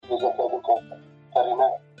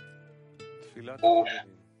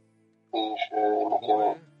és nekem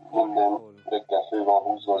minden reggel fő van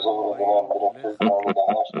húzva az orra, de nem bírok főkelni, de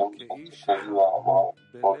ha este úgy tetszik, hogy hiába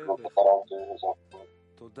fordulok a teremtőhöz, akkor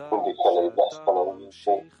mindig felébresztem,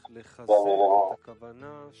 úgyhogy remélem a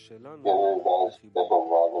jövőben ez fog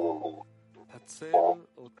válni mindig.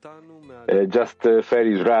 Just Fer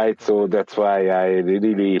is right, so that's why I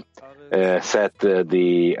really set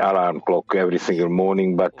the alarm clock every single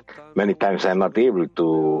morning, but many times I'm not able to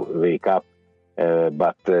wake up,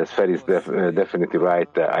 but Fer is definitely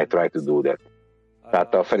right, I try to do that.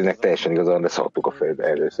 Tehát a Ferinek teljesen igazán, de szóltuk a fejbe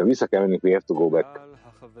először. Vissza kell mennünk, we have to go back.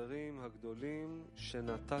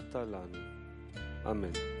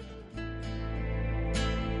 Amen.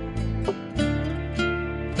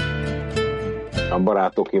 A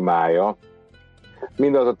barátok imája.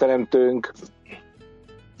 Mindaz a teremtőnk,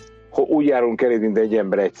 ha úgy járunk el, mint egy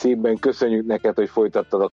ember egy szívben, köszönjük neked, hogy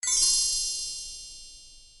folytattad a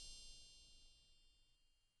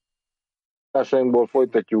forrásainkból,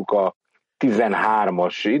 folytatjuk a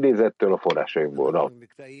 13-as idézettől a forrásainkból. Na.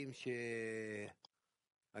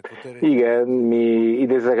 Igen, mi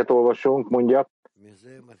idézeteket olvasunk, mondja,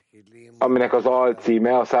 aminek az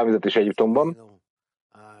alcíme a Száműzetés Egyiptomban.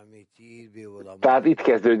 Tehát itt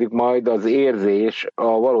kezdődik majd az érzés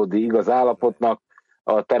a valódi igaz állapotnak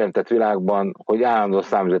a teremtett világban, hogy állandó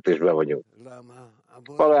száműzetésben vagyunk.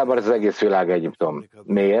 Valójában ez az egész világ Egyiptom.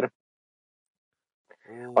 Miért?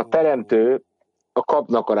 A teremtő a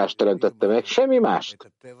kapnakarást teremtette meg, semmi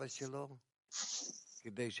mást.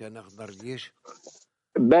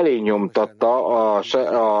 Belényomtatta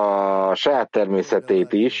a saját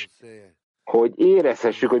természetét is, hogy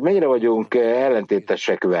érezhessük, hogy mennyire vagyunk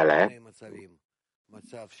ellentétesek vele,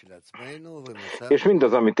 és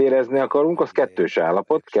mindaz, amit érezni akarunk, az kettős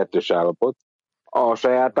állapot, a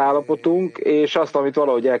saját állapotunk, és azt, amit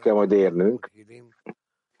valahogy el kell majd érnünk,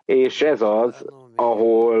 és ez az,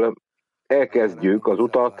 ahol elkezdjük az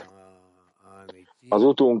utat, az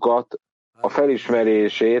utunkat, a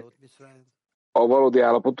felismerését a valódi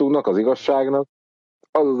állapotunknak, az igazságnak,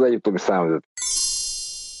 az az egyiptomi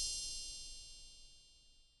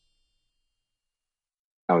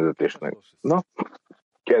számvezetésnek. Na,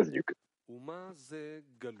 kezdjük.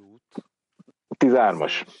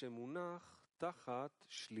 13-as.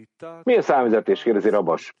 Mi a számvezetés, kérdezi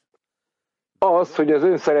Rabas? Az, hogy az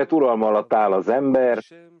önszeret uralma alatt áll az ember,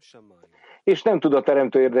 és nem tud a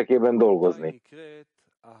teremtő érdekében dolgozni.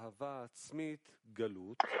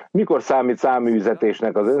 Mikor számít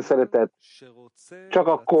száműzetésnek az önszeretet? Csak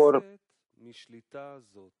akkor,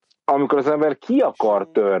 amikor az ember ki akar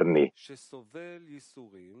törni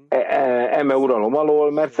eme uralom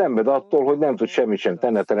alól, mert szenved attól, hogy nem tud semmit sem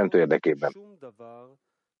tenni a teremtő érdekében.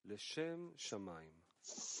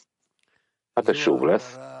 Hát ez súv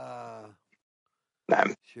lesz.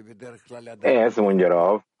 Nem. Ez, mondja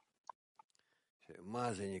Rav,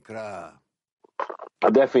 a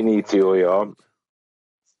definíciója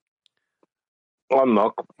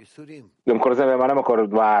annak, amikor az ember már nem akar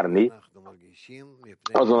várni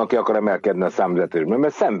azon, aki akar emelkedni a számvezetésben,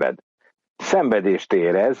 mert szenved. Szenvedést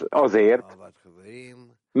érez azért,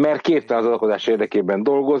 mert képtelen az adakozás érdekében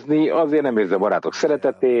dolgozni, azért nem érzi a barátok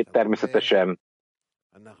szeretetét, természetesen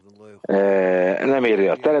nem éri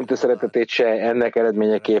a teremtő szeretetét se, ennek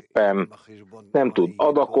eredményeképpen nem tud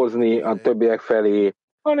adakozni a többiek felé,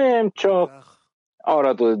 hanem csak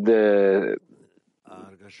arra tud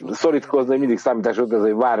szorítkozni, hogy mindig számításod,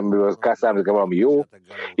 hogy bármiből számít valami jó,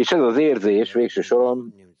 és ez az érzés végső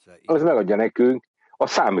soron, az megadja nekünk a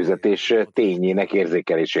számüzetés tényének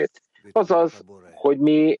érzékelését. Azaz, hogy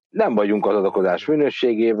mi nem vagyunk az adakozás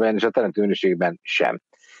minőségében, és a teremtő minőségében sem.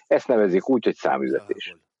 Ezt nevezik úgy, hogy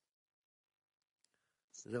számüzetés.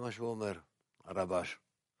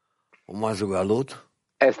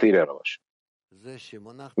 Ezt írja Rabas.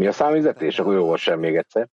 Mi a számüzetés? Akkor olvassam még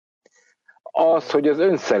egyszer. Az, hogy az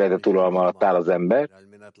önszeretet uralma alatt áll az ember,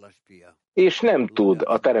 és nem tud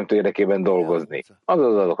a teremtő érdekében dolgozni. Az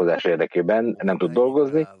az adakozás érdekében nem tud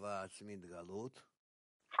dolgozni.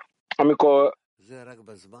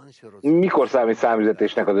 Mikor számít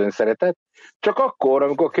számüzetésnek az önszeretet? Csak akkor,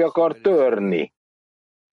 amikor ki akar törni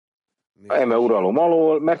eme uralom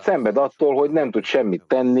alól, mert szenved attól, hogy nem tud semmit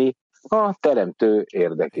tenni a teremtő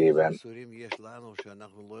érdekében.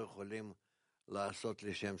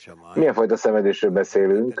 Milyen fajta szenvedésről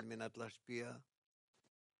beszélünk?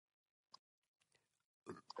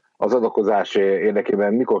 Az adakozás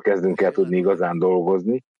érdekében mikor kezdünk el tudni igazán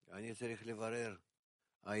dolgozni?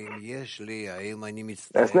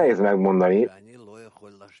 Ezt nehéz megmondani.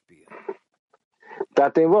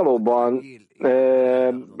 Tehát én valóban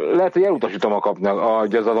lehet, hogy elutasítom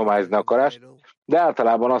az adományozni akarást, De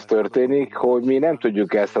általában az történik, hogy mi nem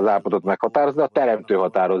tudjuk ezt az állapotot meghatározni, a teremtő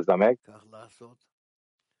határozza meg.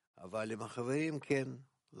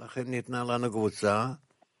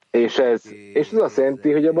 És ez azt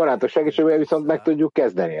jelenti, hogy a barátok segítségével viszont meg tudjuk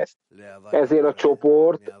kezdeni ezt. Ezért a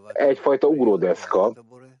csoport egyfajta ugródeszka,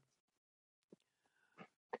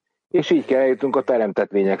 és így kell eljutunk a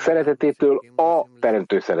teremtett lények szeretetétől a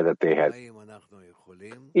teremtő szeretetéhez.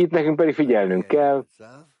 Itt nekünk pedig figyelnünk kell,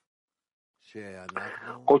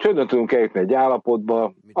 hogy hogyan tudunk eljutni egy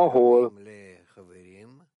állapotba, ahol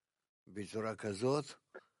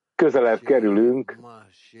közelebb kerülünk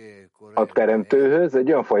a teremtőhöz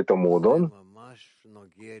egy olyan fajta módon,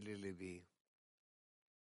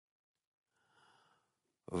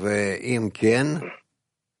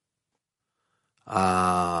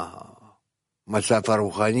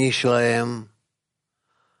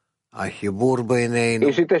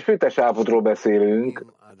 és itt egy spirites állapotról beszélünk,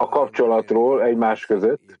 a kapcsolatról egymás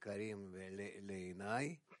között,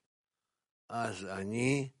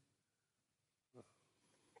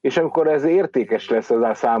 és amikor ez értékes lesz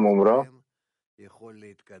az számomra,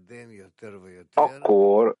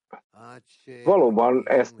 akkor valóban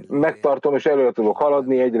ezt megtartom, és előre tudok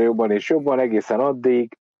haladni egyre jobban és jobban, egészen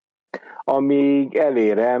addig, amíg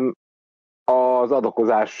elérem az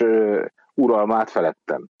adakozás uralmát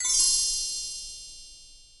felettem.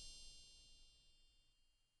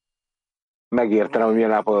 Megértenem, hogy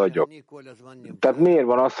milyen állapot vagyok. Tehát miért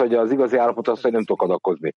van az, hogy az igazi állapot az, hogy nem tudok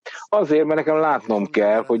adakozni? Azért, mert nekem látnom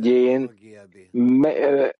kell, hogy én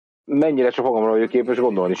mennyire csak magamra vagyok képes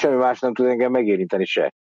gondolni. Semmi más nem tud engem megérinteni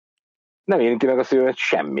se. Nem érinti meg a szívemet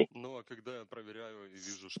semmi.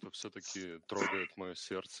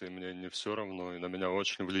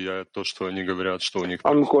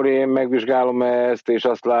 Amikor én megvizsgálom ezt, és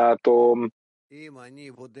azt látom,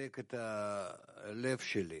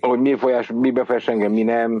 hogy mi befolyás engem, mi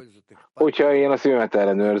nem, hogyha én a szívemet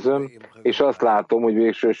ellenőrzöm, és azt látom, hogy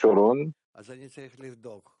végső soron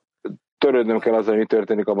törődnöm kell azzal, hogy mi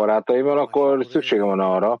történik a barátaimmal, akkor szükségem van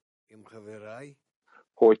arra,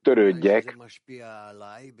 hogy törődjek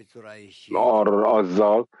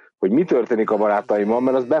azzal, hogy mi történik a barátaimmal,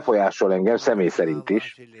 mert az befolyásol engem személy szerint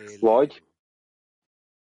is, vagy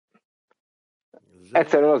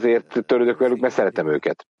egyszerűen azért törődök velük, mert szeretem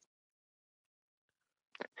őket.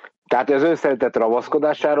 Tehát az önszeretet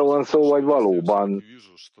ravaszkodásáról van szó, vagy valóban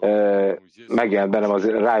megjelent bennem az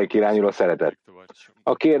rájuk irányuló szeretet.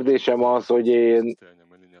 A kérdésem az, hogy én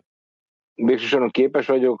végsősorban képes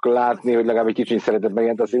vagyok látni, hogy legalább egy kicsi szeretet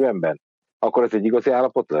megjelent a szívemben? Akkor ez egy igazi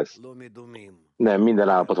állapot lesz? Nem, minden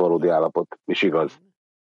állapot valódi állapot, és igaz.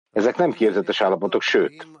 Ezek nem képzetes állapotok,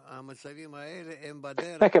 sőt.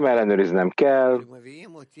 Nekem ellenőriznem kell,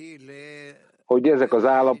 hogy ezek az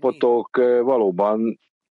állapotok valóban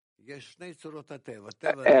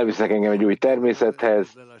elvisznek engem egy új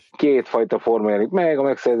természethez, kétfajta forma jelenik meg, a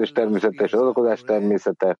megszerzés természete és az adakozás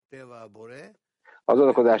természete. Az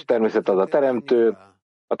adakozás természete az a teremtő,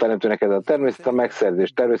 a teremtőnek ez a természet, a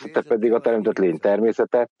megszerzés természete pedig a teremtett lény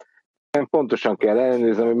természete. Pontosan kell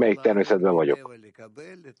ellenőriznem, hogy melyik természetben vagyok.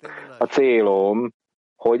 A célom,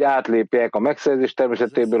 hogy átlépjek a megszerzés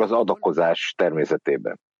természetéből az adakozás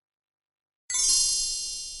természetébe.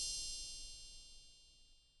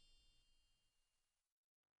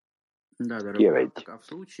 Да, дорогой. А в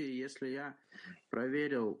случае, если я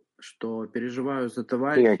проверил, что переживаю за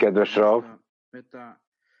товарища, igen, kedves Rav.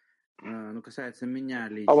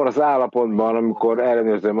 Abban az állapotban, amikor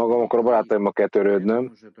ellenőrzöm magam, akkor a barátaimmal kell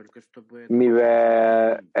törődnöm,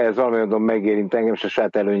 mivel ez valamilyen módon megérint engem, és a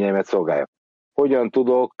saját előnyeimet szolgálja. Hogyan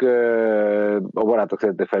tudok a barátok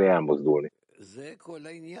szeretete felé elmozdulni?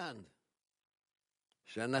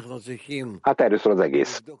 Hát erről szól az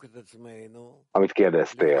egész, amit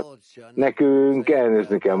kérdeztél. Nekünk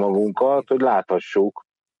ellenőrizni kell magunkat, hogy láthassuk,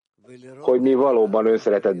 hogy mi valóban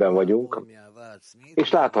önszeretetben vagyunk,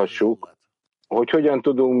 és láthassuk, hogy hogyan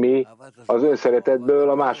tudunk mi az önszeretetből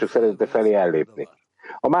a mások szeretete felé ellépni.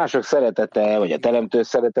 A mások szeretete, vagy a teremtő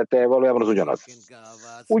szeretete valójában az ugyanaz.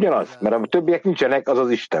 Ugyanaz, mert a többiek nincsenek, az az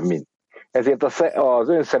Isten mind. Ezért az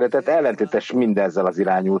önszeretet ellentétes mindezzel az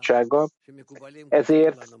irányultsággal,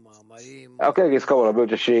 ezért a egész kabala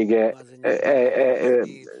bölcsessége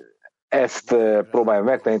ezt próbálja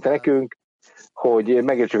megtanítani nekünk, hogy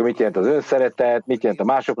megértsük, mit jelent az önszeretet, mit jelent a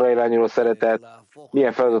másokra irányuló szeretet,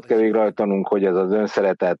 milyen feladatot kell végrehajtanunk, hogy ez az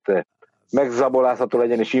önszeretet megzabolázható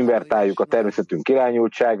legyen, és invertáljuk a természetünk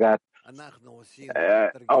irányultságát,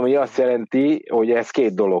 ami azt jelenti, hogy ez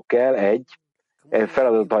két dolog kell, egy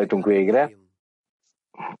feladatot hajtunk végre,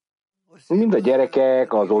 mind a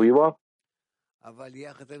gyerekek az óviba,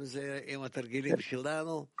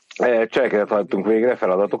 Cselekedet hajtunk végre,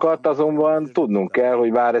 feladatokat, azonban tudnunk kell,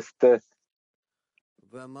 hogy bár ezt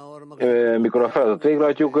mikor a feladatot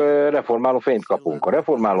végrehajtjuk, reformáló fényt kapunk. A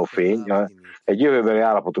reformáló fény egy jövőbeli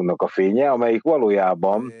állapotunknak a fénye, amelyik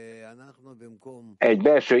valójában egy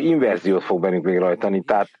belső inverziót fog bennünk végrehajtani,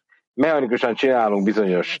 tehát mechanikusan csinálunk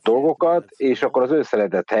bizonyos dolgokat, és akkor az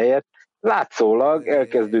önszeretet helyett látszólag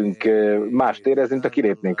elkezdünk mást érezni, mint ha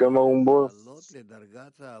kilépnénk önmagunkból,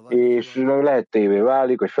 és lehetővé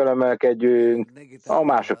válik, hogy felemelkedjünk a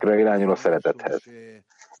másokra irányuló szeretethez.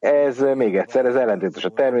 Ez még egyszer, ez ellentétes a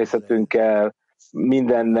természetünkkel,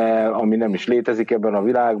 mindennel, ami nem is létezik ebben a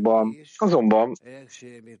világban. Azonban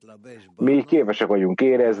mi képesek vagyunk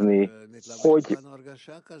érezni, hogy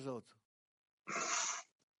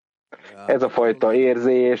ez a fajta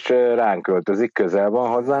érzés ránk költözik, közel van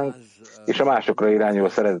hozzánk, és a másokra irányuló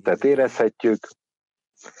szeretetet érezhetjük,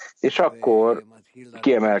 és akkor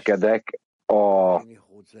kiemelkedek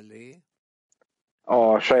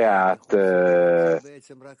a saját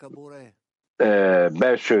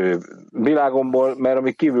belső világomból, mert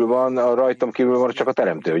ami kívül van, a rajtam kívül van, csak a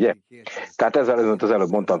teremtő, ugye? Tehát ezzel, amit az előbb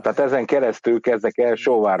mondtam, tehát ezen keresztül kezdek el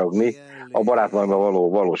sóvárogni a barátnőmmel való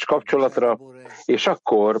valós kapcsolatra, és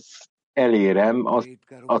akkor elérem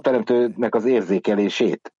a teremtőnek az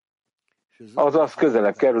érzékelését. Azaz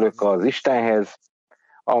közelebb kerülök az Istenhez,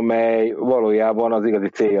 amely valójában az igazi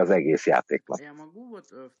célja az egész játéknak.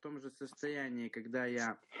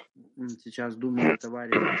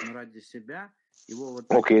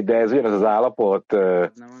 Oké, de ez ugyanaz az állapot,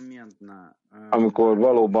 amikor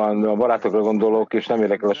valóban a barátokra gondolok, és nem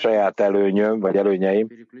érdekel a saját előnyöm, vagy előnyeim,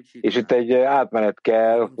 és itt egy átmenet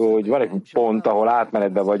kell, hogy van egy pont, ahol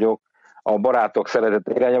átmenetben vagyok, a barátok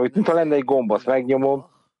szeretete irányába, hogy mintha lenne egy gomb, azt megnyomom,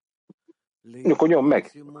 akkor nyom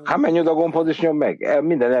meg. Hát menj oda a gombhoz, és nyom meg.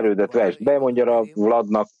 Minden erődet vesd be, mondja a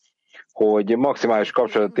Vladnak, hogy maximális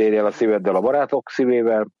kapcsolatot érj el a szíveddel, a barátok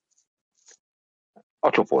szívével, a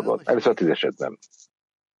csoportban. Először a 10 esetben.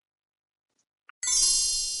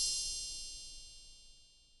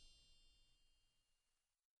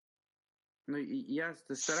 Ну, я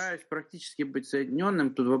стараюсь практически быть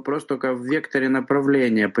соединенным. Тут вопрос только в векторе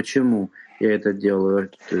направления. Почему я это делаю?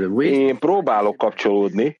 Én próbálok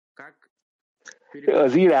kapcsolódni.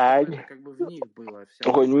 Az irány,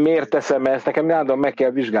 hogy miért teszem ezt, nekem állandóan meg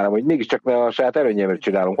kell vizsgálnom, hogy mégiscsak a saját előnyemért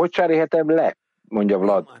csinálom. Hogy cserélhetem le, mondja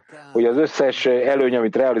Vlad, hogy az összes előny,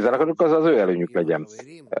 amit realizálnak, az az ő előnyük legyen.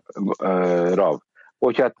 Rav.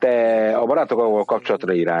 Hogyha te a barátokkal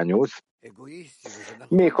kapcsolatra irányulsz,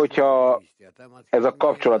 még hogyha ez a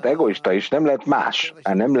kapcsolat egoista is, nem lehet más.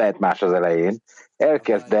 Nem lehet más az elején.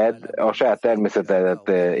 Elkezded a saját természetedet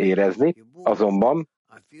érezni, azonban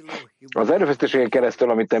az erőfeszítéseken keresztül,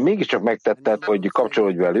 amit te mégiscsak megtetted, hogy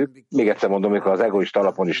kapcsolódj velük, még egyszer mondom, amikor az egoista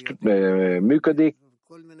alapon is működik,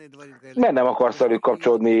 mert nem akarsz velük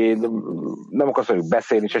kapcsolódni, nem akarsz velük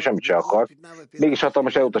beszélni, se semmit se akar. Mégis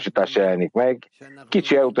hatalmas elutasítás jelenik meg.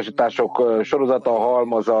 Kicsi elutasítások sorozata,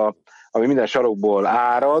 halmaza, ami minden sarokból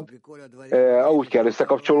árad, úgy kell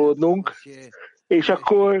összekapcsolódnunk, és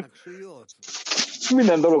akkor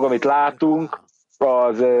minden dolog, amit látunk,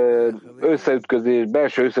 az összeütközés,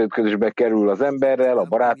 belső összeütközésbe kerül az emberrel, a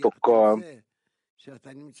barátokkal,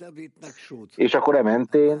 és akkor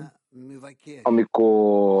ementén,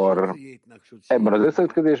 amikor ebben az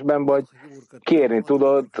összeütközésben vagy, kérni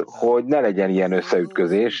tudod, hogy ne legyen ilyen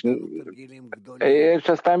összeütközés, és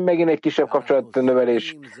aztán megint egy kisebb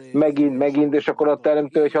kapcsolatnövelés, megint, és akkor a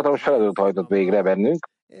teremtő egy hatalmas feladatot hajtott végre bennünk.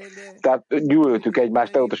 Tehát gyűlöltük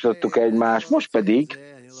egymást, elutasítottuk egymást, most pedig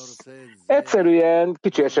egyszerűen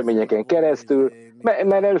kicsi eseményeken keresztül,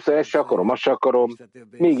 mert először ezt se akarom, azt se akarom,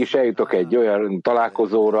 mégis eljutok egy olyan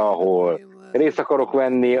találkozóra, ahol részt akarok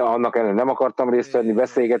venni, annak ellenére nem akartam részt venni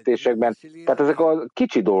beszélgetésekben. Tehát ezek a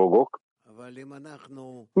kicsi dolgok,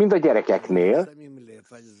 mint a gyerekeknél,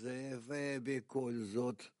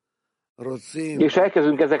 és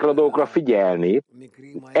elkezdünk ezekre a dolgokra figyelni,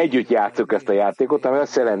 együtt játsszuk ezt a játékot, ami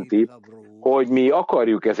azt jelenti, hogy mi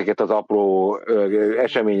akarjuk ezeket az apró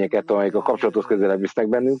eseményeket, amelyek a kapcsolathoz közelebb visznek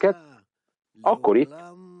bennünket, akkor itt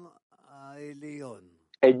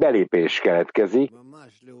egy belépés keletkezik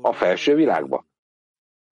a felső világba.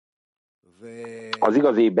 Az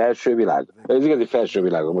igazi belső világ. Az igazi felső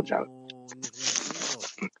világba, bocsánat.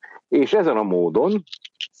 És ezen a módon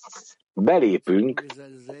belépünk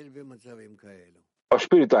a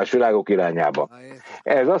spirituális világok irányába.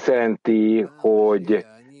 Ez azt jelenti, hogy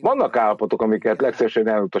vannak állapotok, amiket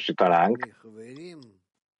legszívesebben elutasítanánk,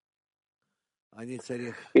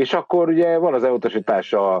 és akkor ugye van az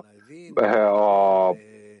elutasítás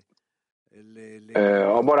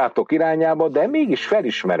a barátok irányába, de mégis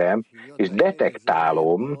felismerem és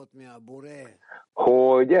detektálom,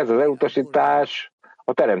 hogy ez az elutasítás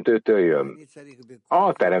a Teremtőtől jön.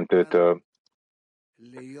 A Teremtőtől.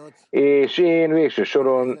 És én végső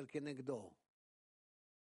soron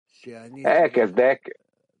elkezdek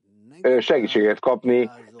segítséget kapni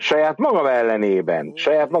saját magam ellenében,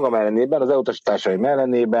 az elutasításaim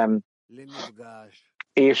ellenében,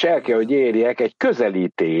 és el kell, hogy érjek egy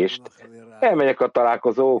közelítést, elmegyek a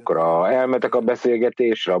találkozókra, elmetek a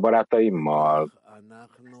beszélgetésre a barátaimmal,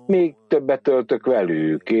 még többet töltök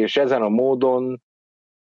velük, és ezen a módon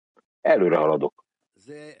előre haladok.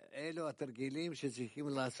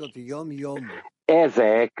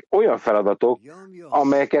 Ezek olyan feladatok,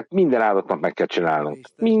 amelyeket minden áldott nap meg kell csinálnunk.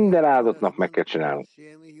 Minden áldott nap meg kell csinálnunk.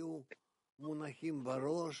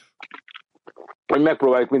 Hogy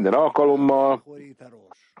megpróbáljuk minden alkalommal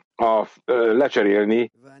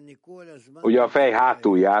lecserélni ugye a fej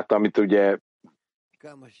hátulját, amit ugye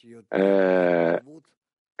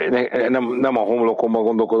nem a homlokommal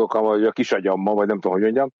gondolkodok, hanem a kisagyammal, vagy nem tudom, hogy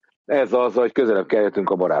mondjam. Ez az, hogy közelebb kerültünk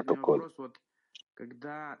a barátokhoz.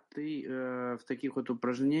 Когда ты в таких вот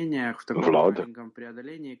упражнениях, в таком маленьком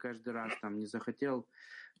преодолении каждый раз там не захотел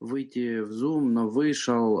выйти в Zoom, но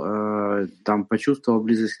вышел, там почувствовал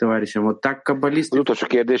близость к tоварищам. Вот так каббалисты... Az utolsó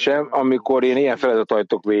kérdésem, amikor én ilyen feladatot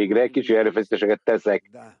hajtok végre, kicsi erőfeszítéseket teszek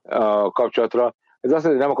a kapcsolatra, ez azt mondja,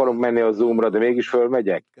 hogy nem akarok menni a Zoomra, de mégis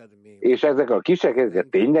fölmegyek. És ezek a kisek, ezeket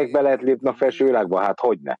tényleg be lehet lépni a felső világba? Hát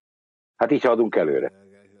hogyne? Hát így haladunk előre.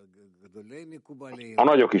 A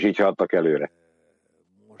nagyok is így haladtak előre.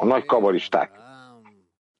 A nagy kabalisták.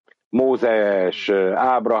 Mózes,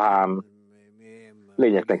 Ábrahám,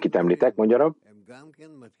 lényegtelen kit említek, magyarab.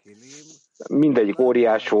 Mindegyik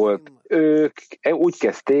óriás volt. Ők úgy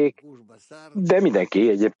kezdték, de mindenki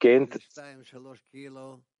egyébként,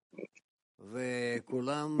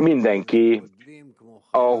 mindenki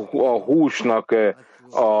a húsnak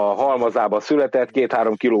a halmazába született,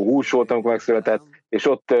 2-3 kiló hús volt, amikor megszületett, és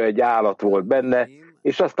ott egy állat volt benne,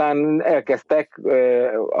 és aztán elkezdtek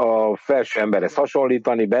a felső emberhez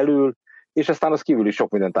hasonlítani belül, és aztán az kívül is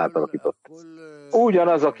sok mindent átalakított.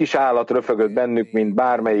 Ugyanaz a kis állat röfögött bennük, mint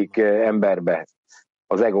bármelyik emberbe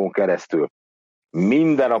az egón keresztül.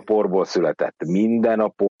 Minden a porból született, minden a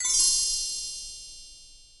por.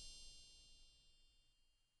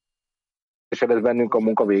 És ez bennünk a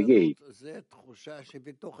munka végéig?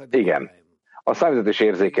 Igen. A számvezetés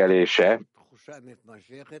érzékelése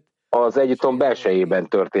az Egyiptom belsejében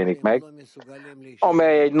történik meg,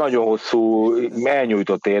 amely egy nagyon hosszú,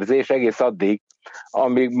 elnyújtott érzés, egész addig,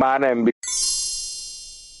 amíg már nem...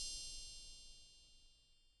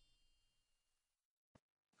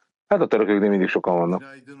 Hát a törököknél mindig sokan vannak.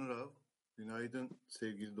 Günaydın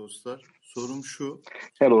sevgili dostlar. Sorum şu.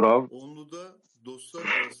 Hello, Rav. Onluda dostlar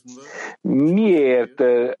arasında miért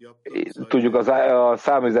tudjuk a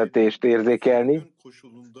számüzetést érzékelni,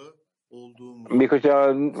 még hogyha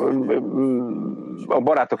a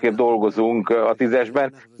barátokért dolgozunk a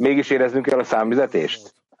 10-esben, mégis éreznünk el a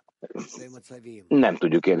számüzetést? Nem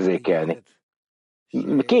tudjuk érzékelni.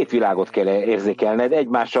 2 világot kell érzékelned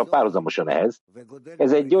egymással párhuzamosan ehhez.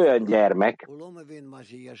 Ez egy olyan gyermek,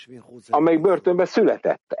 amely börtönbe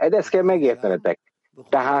született. Ezt kell megértenetek.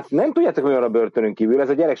 Tehát nem tudjátok, mi van a börtönön kívül, ez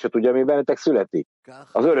a gyerek se tudja, ami bennetek születik.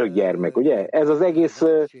 Az örök gyermek, ugye? Ez az egész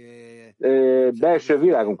belső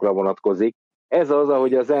világunkra vonatkozik. Ez az,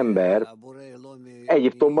 ahogy az ember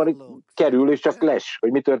Egyiptomban kerül, és csak les,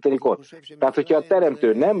 hogy mi történik ott. Tehát, hogyha a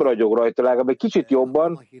teremtő nem ragyog rajta legalább egy kicsit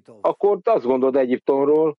jobban, akkor azt gondolod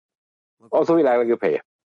Egyiptomról, az a világ legjobb helye.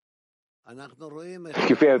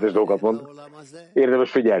 Kifejezetes dolgokat mond.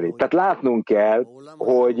 Érdemes figyelni. Tehát látnunk kell,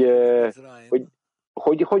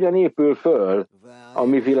 hogy hogyan épül föl a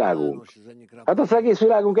mi világunk. Hát az egész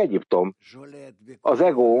világunk Egyiptom. Az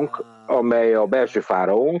egónk, amely a belső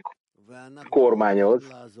fáraónk,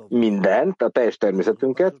 kormányoz mindent, a teljes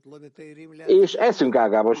természetünket, és eszünk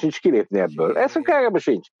ágában sincs kilépni ebből. Eszünk ágában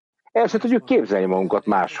sincs. El sem tudjuk képzelni magunkat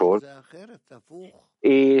máshol.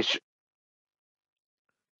 És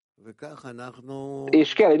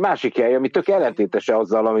kell egy másik hely, ami tök ellentétese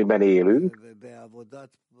azzal, amiben élünk.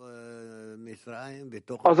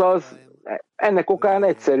 Azaz, ennek okán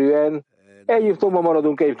egyszerűen Egyiptomban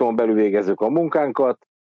maradunk, Egyiptomban belül végezzük a munkánkat,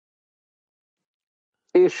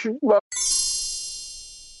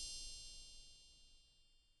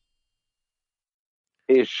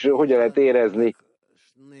 és hogyan lehet érezni,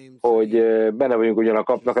 hogy benne vagyunk ugyan a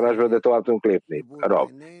kapnakarásban, de tovább tudunk lépni.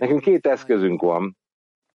 Nekünk 2 eszközünk van.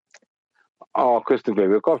 A köztünk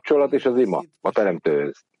lévő kapcsolat és az ima, a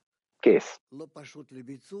teremtőhöz. Kész.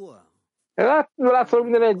 Látszólag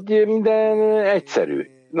minden egyszerű.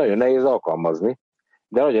 Nagyon nehéz alkalmazni,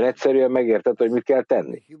 de nagyon egyszerűen megérted, hogy mit kell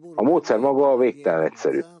tenni. A módszer maga végtelen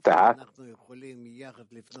egyszerű. Tehát,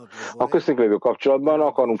 a köztünk lévő kapcsolatban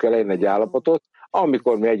akarunk elérni egy állapotot,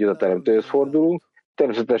 amikor mi együtt a teremtőhöz fordulunk,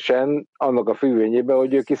 természetesen annak a függvényében,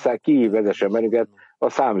 hogy ő kivezessen bennünket a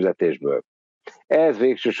számüzetésből. Ez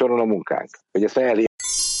végső soron a munkánk, hogy ezt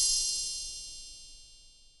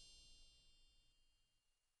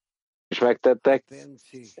is megtettek,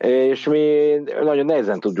 és mi nagyon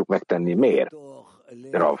nehezen tudjuk megtenni. Miért?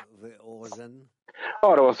 Rav.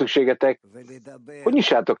 Arra van szükségetek, hogy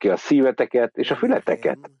nyissátok ki a szíveteket és a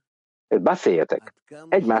fületeket. Beszéljetek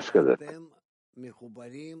egymás között.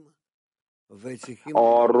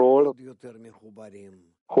 Arról,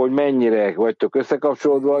 hogy mennyire vagytok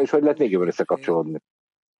összekapcsolódva, és hogy lehet még jobban összekapcsolódni.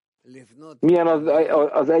 Milyen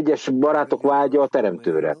az egyes barátok vágya a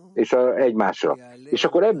teremtőre, és egymásra. És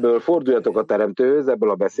akkor ebből forduljatok a teremtőhöz, ebből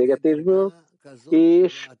a beszélgetésből,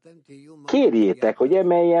 és kérjétek, hogy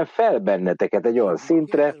emeljen fel benneteket egy olyan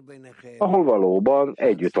szintre, ahol valóban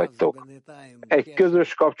együtt vagytok. Egy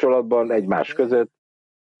közös kapcsolatban egymás között,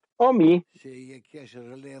 ami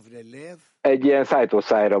egy ilyen szájtól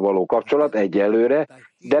szájra való kapcsolat egyelőre,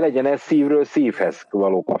 de legyen ez szívről szívhez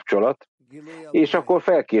való kapcsolat, és akkor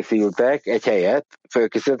felkészültek egy helyet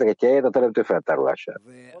a teremtő feltárolására.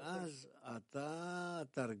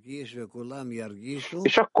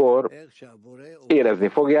 És akkor érezni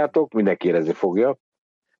fogjátok, mindenki érezni fogja,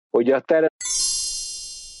 hogy a teremtő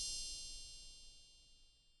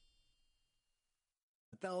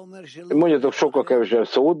mondjatok sokkal kevesebb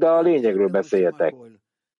szót, de a lényegről beszéljetek.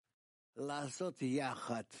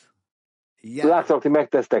 Látszanak, hogy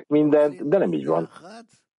megtesztek mindent, de nem így van.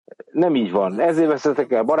 Nem így van. Ezért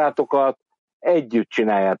veszetek el barátokat, együtt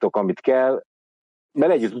csináljátok, amit kell,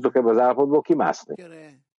 mert együtt tudtok ebből az állapotból kimászni.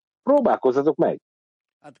 Próbálkozzatok meg.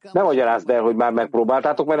 Ne magyarázd el, hogy már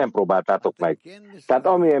megpróbáltátok, mert nem próbáltátok meg. Tehát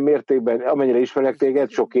amilyen mértékben, amennyire ismerek téged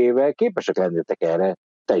sok éve, képesek lennétek erre.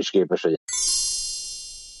 Te is képes vagy.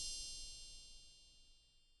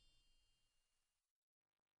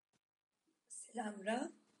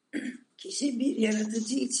 Kişi bir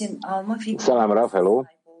yaratıcı için alma fikrine sahip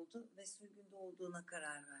oldu ve sürgünde olduğuna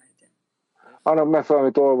karar verdi. Annak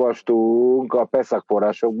megfelelően, amit olvastunk a Peszach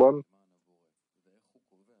forrásokban,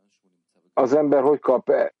 az ember hogy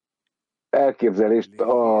kap elképzelést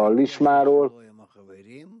a lismáról,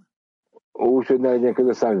 úgy, hogy ne legyen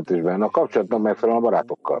közös számításban. A kapcsolatnak megfelelően a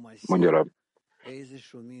barátokkal, mondja Rab.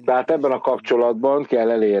 Tehát ebben a kapcsolatban kell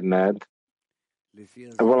elérned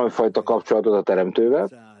valami fajta kapcsolatot a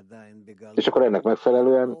teremtővel, és akkor ennek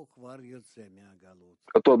megfelelően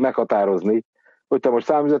tudod meghatározni, hogy te most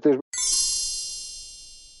számüzetésben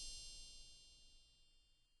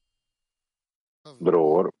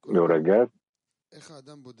Dror, jó reggel.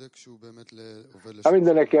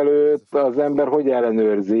 Mindenek előtt az ember hogy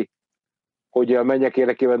ellenőrzi, hogy a mennyek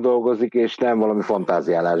érdekében dolgozik, és nem valami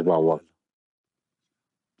fantáziálásban van.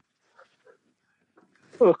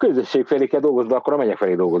 A közösség felé kell dolgozni, akkor a mennyek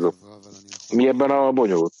felé dolgozok. Mi ebben a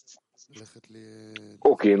bonyolult?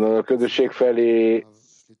 Oké, a közösség felé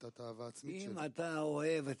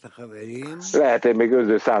lehet egy még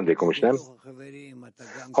önző szándékom is, nem?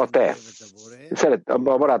 Ha te a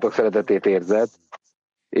barátok szeretetét érzed,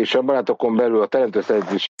 és a barátokon belül a teremtő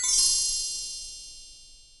szeretet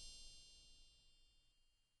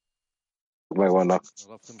megvannak.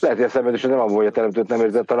 Lehet, hogy a szemben nem abban, hogy a teremtőt nem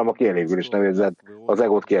érzed, hanem a kielégülés nem érzed az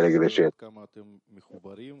egót kielégülését.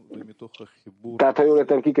 Tehát, ha jól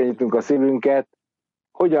értem, kikenyítünk a szívünket,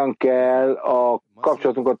 hogyan kell a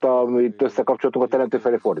kapcsolatunkat, amit összekapcsolatunk a teremtő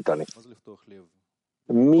felé fordítani?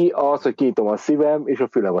 Mi az, hogy kinyitom a szívem és a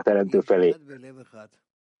fülem a teremtő felé?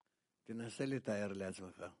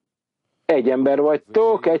 Egy ember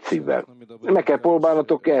vagytok, egy szívvel. Meg kell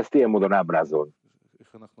próbálnotok ezt ilyen módon ábrázolni.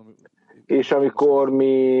 És amikor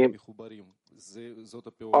mi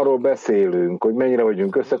arról beszélünk, hogy mennyire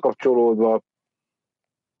vagyunk összekapcsolódva,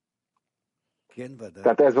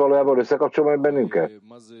 tehát ez valójában összekapcsol majd bennünket?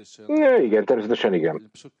 Igen, természetesen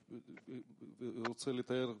igen.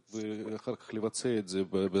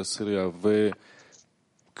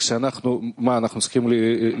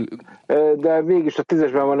 De mégis a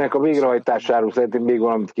 10-esben van ennek a végrehajtásáról szerintem még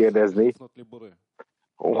valamit kérdezni,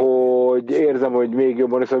 hogy érzem, hogy még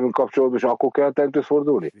jobban össze vagyunk kapcsolódva, és akkor kell a teremtőhöz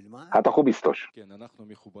fordulni? Hát akkor biztos.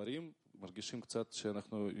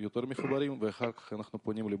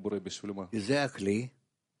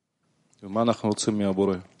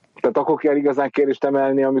 Tehát akkor kell igazán kérdést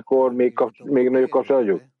emelni, amikor még nagyobb kapcsolat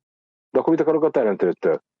vagyunk? De akkor mit akarok a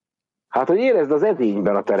teremtőtől? Hát, hogy érezd az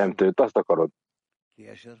edényben a teremtőt, azt akarod.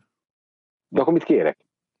 De akkor mit kérek?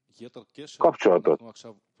 Kapcsolatot.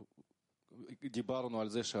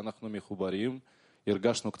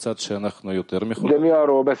 De mi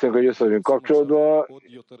arról beszélünk, hogy össze vagyunk kapcsolódva,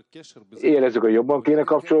 érezzük, hogy jobban kéne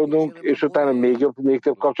kapcsolódnunk, és utána még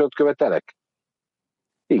több kapcsolatot követelek?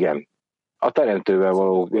 Igen. A teremtővel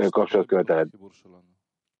való kapcsolatot követelek.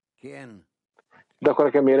 De akkor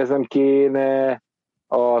nekem éreznem kéne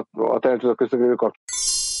a teremtővel köztünk lévő kapcsolatot.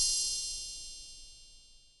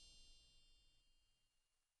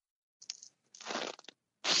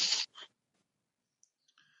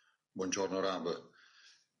 Buongiorno Rab.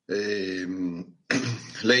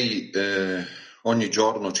 Lei ogni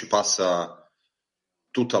giorno ci passa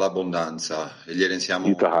tutta l'abbondanza e gliene siamo...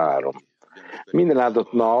 Itt a 3. Minden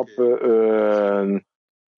áldott nap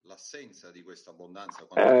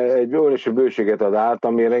egy óriási bőséget ad át,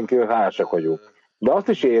 amire rendkívül hálásak vagyunk. De azt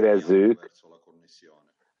is érezzük,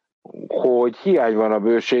 hogy hiány van a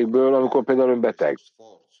bőségből, amikor például ön beteg.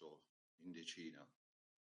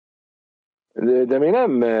 De mi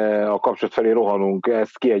nem a kapcsolat felé rohanunk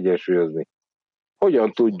ezt kiegyensúlyozni.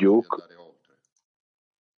 Hogyan tudjuk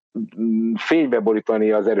fénybe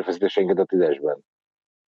borítani az erőfeszítéseinket a 10-esben?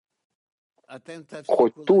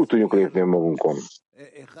 Hogy túl tudjuk lépni a magunkon.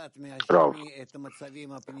 Rav.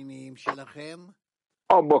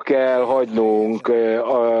 Abba kell hagynunk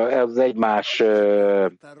az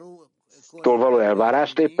egymástól való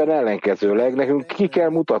elvárást, éppen ellenkezőleg nekünk ki kell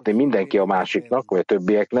mutatni mindenki a másiknak, vagy a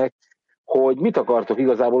többieknek, hogy mit akartok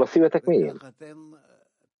igazából a szívetek mélyén.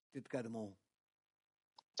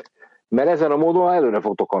 Mert ezen a módon előre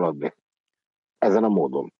fogtok haladni. Ezen a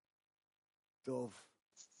módon.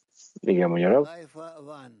 Igen, mondja Rav.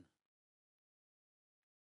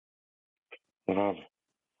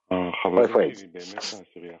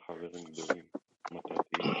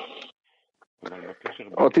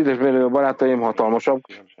 A 10-esben lévő barátaim hatalmasabb,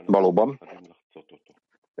 valóban.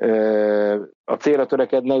 A célra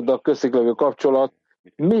törekednek, de a köztük lévő kapcsolat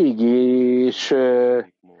mégis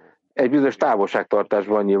egy bizonyos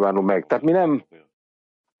távolságtartásban nyilvánul meg. Tehát mi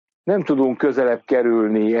nem tudunk közelebb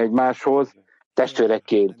kerülni egymáshoz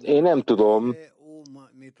testvérekként. Én nem tudom.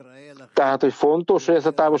 Tehát, hogy fontos, hogy ezt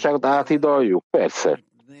a távolságot áthidaljuk? Persze.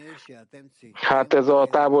 Hát ez a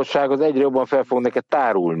távolság az egyre jobban fel fog neked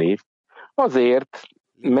tárulni. Azért,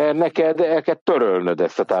 mert neked el kell törölnöd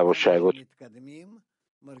ezt a távolságot.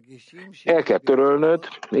 El kell törölnöd,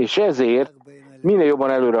 és ezért minél jobban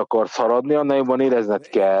előre akarsz haladni, annál jobban érezned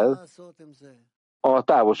kell a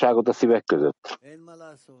távolságot a szívek között.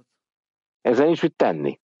 Ezzel nincs mit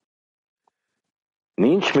tenni.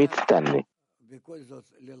 Nincs mit tenni.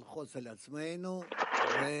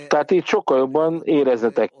 Tehát itt sokkal jobban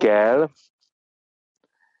éreznetek kell,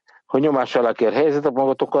 hogy nyomás alá kell helyezetek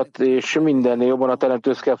magatokat, és mindennél jobban a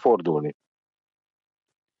teremtőhöz kell fordulni.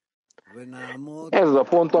 Ez az a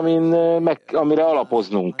pont, amire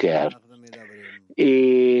alapoznunk kell.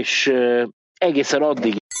 És egészen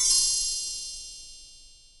addig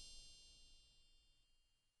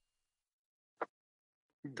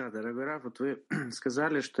Да, дорогой Раф, вот вы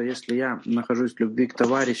сказали, что если я нахожусь в любви к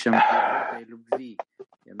товарищам, в этой любви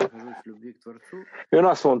я нахожусь в любви к Творцу. Ön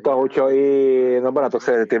azt mondta, hogyha én a barátok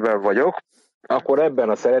szeretetében vagyok, akkor ebben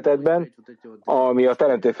a szeretetben, ami a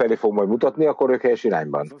teremtő felé fog majd mutatni, akkor ők helyes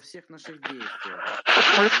irányban.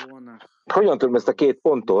 Hogyan tudom ezt a két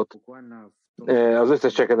pontot az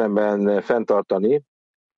összes cselekedetben fenntartani,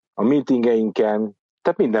 a meetingeinken,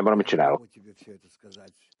 tehát mindenben, amit csinálok?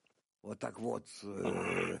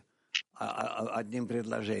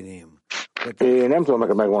 Én nem tudom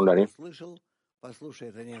neked megmondani.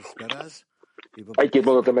 Egy-két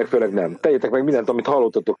mondatot meg főleg nem. Tegyétek meg mindent, amit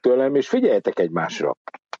hallottatok tőlem, és figyeljetek egymásra.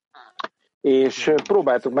 És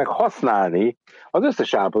próbáljátok meg használni az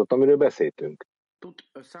összes állapotot, amiről beszéltünk.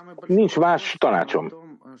 Nincs más tanácsom.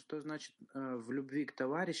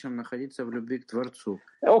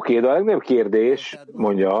 Oké, de a legnagyobb kérdés,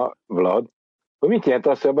 mondja Vlad, hogy mit jelent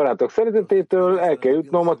az, hogy a barátok szeretetétől el kell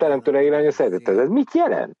jutnom a teremtőre irány a szeretethez. Ez mit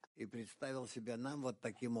jelent?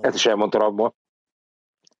 Ezt is elmondta Rabba.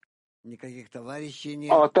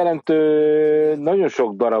 A teremtő nagyon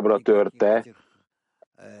sok darabra törte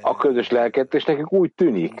a közös lelket, és nekik úgy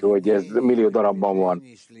tűnik, hogy ez millió darabban van.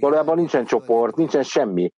 Valójában nincsen csoport, nincsen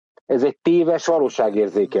semmi. Ez egy téves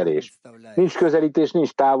valóságérzékelés. Nincs közelítés,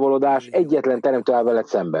 nincs távolodás, egyetlen teremtő áll veled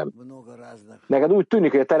szemben. Neked úgy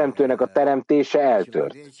tűnik, hogy a teremtőnek a teremtése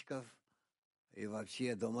eltört.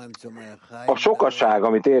 A sokaság,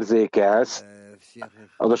 amit érzékelsz,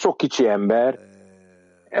 az a sok kicsi ember,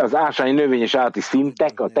 az ásányi növény és állati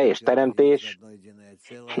szintek, a teljes teremtés,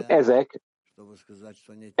 ezek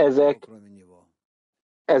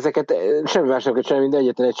ezeket semmi másnak kell csinálni, minden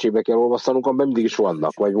egyetlen egységbe kell olvasztanunk, amiben mindig is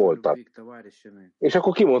vannak, vagy voltak. És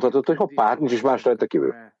akkor kimondhatod, hogy hoppá, hát nincs is más rajta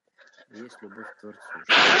kívül.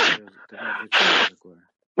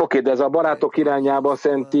 Oké, de ez a barátok irányába azt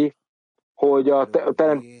jelenti, hogy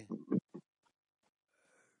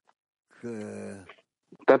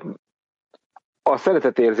tehát a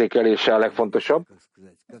szeretet érzékelése a legfontosabb.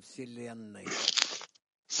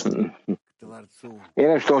 Én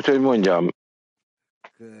nem tudom, hogy mondjam.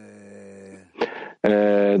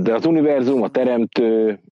 De az univerzum, a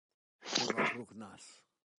teremtő,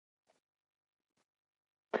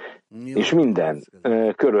 és minden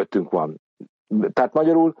körülöttünk van. Tehát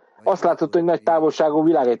magyarul azt látod, hogy nagy távolságú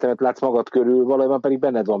világegyetemet látsz magad körül, valójában pedig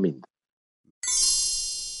benned van mind.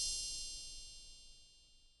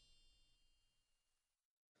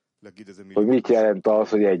 Hogy mit jelent az,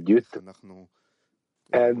 hogy együtt.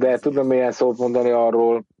 De tudom milyen szót mondani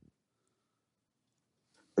arról,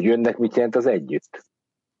 hogy önnek mit jelent az együtt.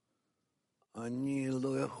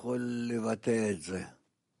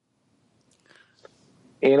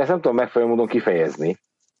 Én ezt nem tudom megfelelő módon kifejezni.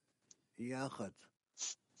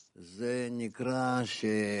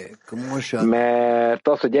 Mert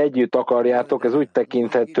az, hogy együtt akarjátok, ez úgy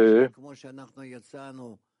tekinthető,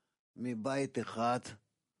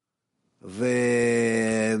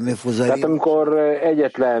 tehát amikor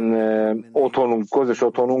egyetlen otthonunk, közös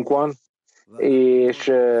otthonunk van,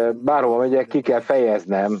 és bárhova megyek, ki kell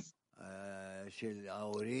fejeznem,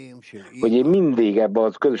 hogy én mindig ebbe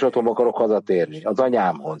az közös otthonba akarok hazatérni, az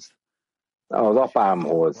anyámhoz, az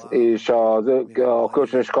apámhoz, és a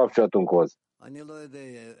kölcsönös kapcsolatunkhoz.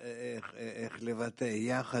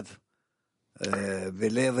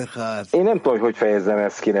 Én nem tudom, hogy fejezzem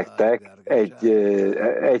ezt ki nektek,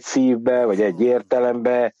 egy szívbe, vagy egy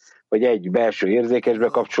értelembe, vagy egy belső érzékesbe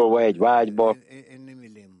kapcsolva, egy vágyba.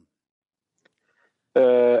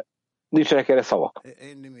 Nincsenek erre szavak.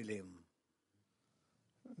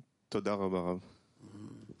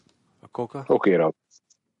 Oké, Rab.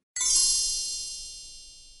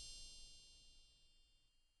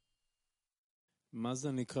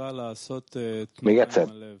 Még egyszer.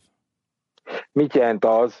 Mit jelent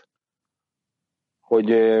az,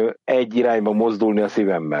 hogy egy irányba mozdulni a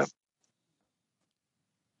szívemmel?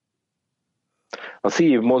 A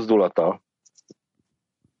szív mozdulata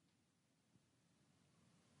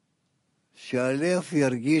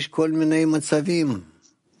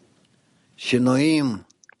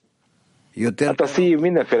hát a szív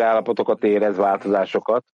mindenféle állapotokat érez,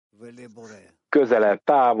 változásokat, közelebb,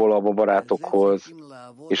 távolabb a barátokhoz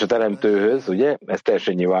és a teremtőhöz, ugye? Ez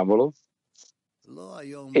teljesen nyilvánvaló.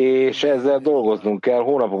 És ezzel dolgoznunk kell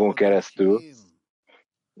hónapokon keresztül,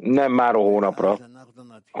 nem már a hónapra,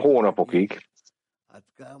 hónapokig.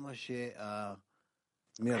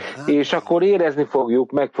 És akkor érezni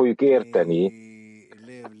fogjuk, meg fogjuk érteni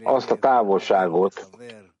azt a távolságot,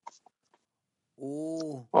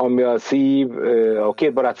 ami a szív, a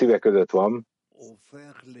két barát szíve között van,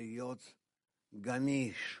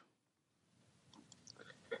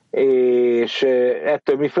 és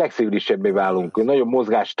ettől mi flexibilisebbé válunk, nagyobb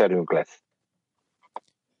mozgásterünk lesz.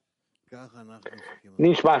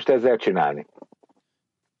 Nincs mást ezzel csinálni.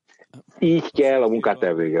 Így kell a munkát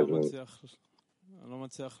elvégeznünk.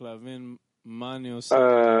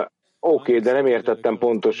 Oké, de nem értettem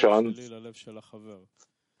pontosan,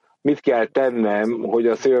 mit kell tennem, hogy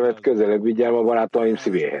a szívemet közelebb vigyem a barátaim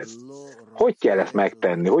szívéhez. Hogy kell ezt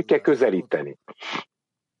megtenni? Hogy kell közelíteni?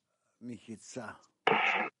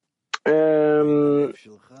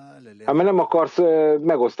 Mert nem akarsz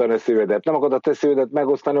megosztani a szívedet, nem akarod a te szívedet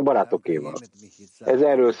megosztani a barátokéval. Ez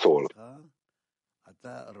erről szól.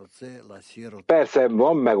 Persze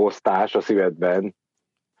van megosztás a szívedben,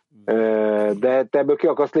 de te ebből ki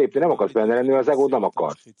akarsz lépni, nem akarsz benne lenni, az egód nem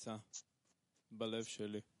akar.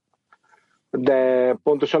 De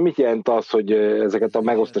pontosan mit jelent az, hogy ezeket a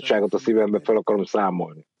megosztottságot a szívembe fel akarom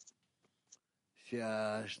számolni?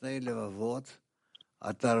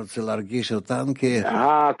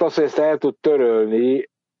 Hát az, hogy ezt el tud törölni,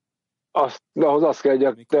 ahhoz azt kell,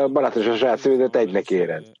 hogy a barátos a saját szívedet egynek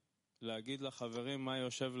éred.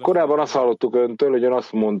 Korábban azt hallottuk öntől, hogy ön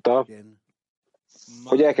azt mondta,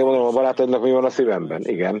 hogy el kell mondanom a barátodnak, mi van a szívemben.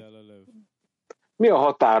 Igen. Mi a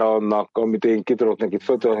határa annak, amit én ki tudok neki,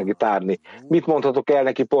 föl tudok neki tárni? Mit mondhatok el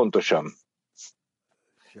neki pontosan?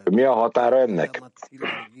 Mi a határa ennek?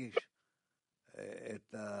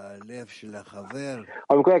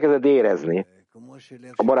 Amikor elkezded érezni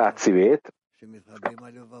a barát szívét,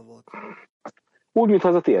 úgy, mintha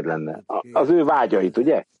az a tiéd lenne. Az ő vágyait,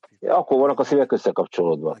 ugye? Akkor vannak a szívek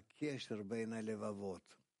összekapcsolódva.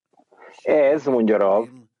 Ez, mondja Rav,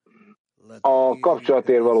 a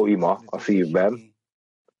kapcsolatért való ima a szívben,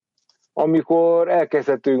 amikor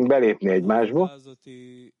elkezdhetünk belépni egymásba.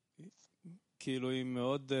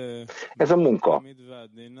 Ez a munka,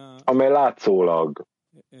 amely látszólag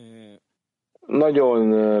nagyon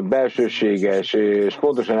belsőséges és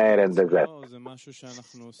pontosan elrendezett.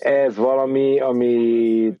 Ez valami,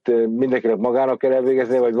 amit mindenkinek magának kell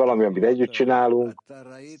elvégezni, vagy valami, amit együtt csinálunk.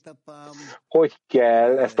 Hogy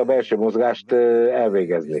kell ezt a belső mozgást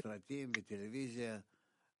elvégezni?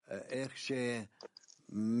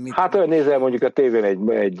 Hát olyan nézel mondjuk a tévén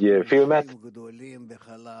egy filmet,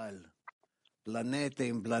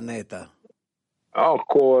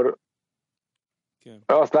 akkor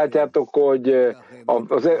azt látjátok, hogy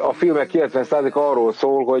a filmek 90%-a arról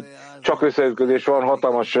szól, hogy csak összeütközés van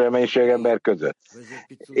hatalmas mennyiség ember között.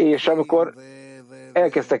 És amikor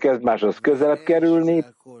elkezdtek egymáshoz közelebb kerülni,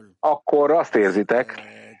 akkor azt érzitek,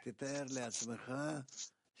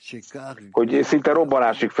 hogy szinte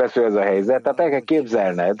robbanásig feszül ez a helyzet. Tehát el kell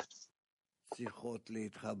képzelned,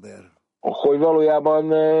 hogy valójában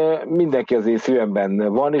mindenki az én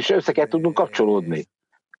szívemben van, és össze kell tudnunk kapcsolódni.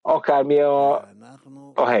 Akármi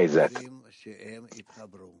a helyzet.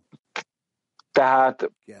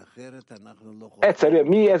 Tehát egyszerűen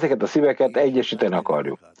mi ezeket a szíveket egyesíteni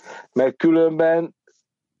akarjuk. Mert különben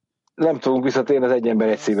nem tudunk visszatérni az egy ember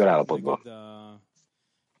egy szívvel állapotba.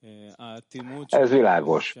 Ez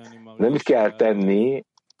világos. De mit kell tenni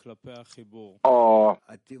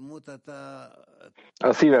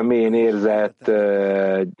a szívem mélyén érzett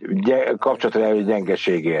kapcsolatrejű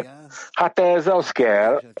gyengeségért? Hát ez az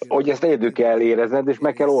kell, hogy ezt egyedül kell érezned, és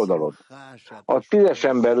meg kell oldalod. A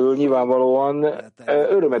 10-esen belül nyilvánvalóan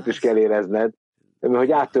örömet is kell érezned,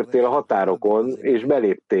 hogy áttörtél a határokon, és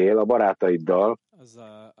beléptél a barátaiddal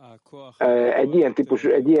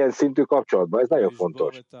egy ilyen szintű kapcsolatban. Ez nagyon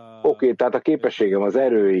fontos. Oké, tehát a képességem, az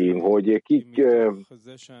erőim, hogy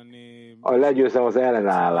legyőzem az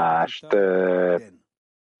ellenállást,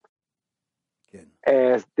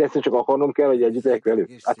 ezt csak akarnom kell, hogy együtt legyek velük.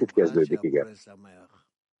 Hát itt kezdődik, igen.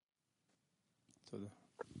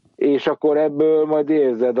 És akkor ebből majd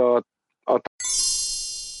érzed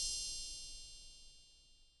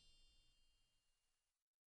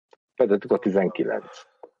Fedettük a 19.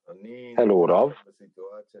 Hello, Rav.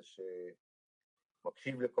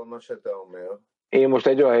 Én most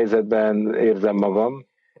egy olyan helyzetben érzem magam,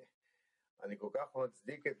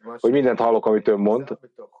 hogy mindent hallok, amit ön mond,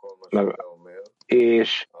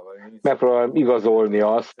 és megpróbálom igazolni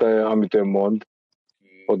azt, amit ön mond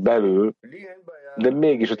ott belül, de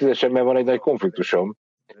mégis a 10-esemben van egy nagy konfliktusom,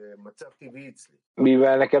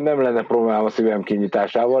 mivel nekem nem lenne problémám a szívem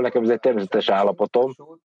kinyitásával, nekem ez egy természetes állapotom.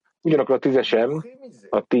 Ugyanakkor a 10-esem,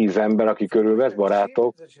 a 10 ember, aki körülvesz,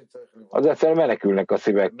 barátok, az egyszerűen menekülnek a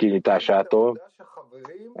szívek kinyitásától,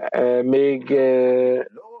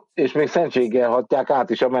 és még szentséggel hatják át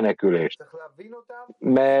is a menekülést,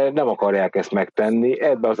 mert nem akarják ezt megtenni,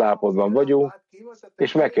 ebben az állapotban vagyunk,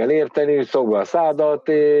 és meg kell érteni, szokva a szádat,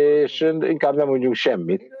 és inkább nem mondjunk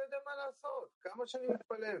semmit.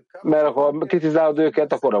 Mert ha kritizálod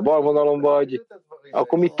őket, akkor a bal vonalon vagy,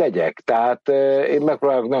 akkor mit tegyek? Tehát én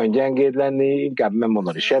megpróbálok nagyon gyengéd lenni, inkább nem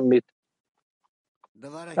mondani semmit.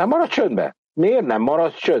 Nem, maradj csöndbe. Miért nem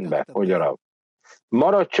maradj csöndbe, hogy arra?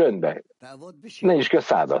 Maradj csöndbe. Ne is ki a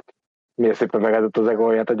szádat. Miért szépen megadott az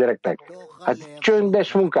egóját a gyereknek? Hát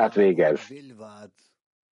csöndes munkát végez.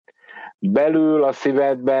 Belül a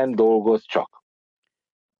szívedben dolgoz csak.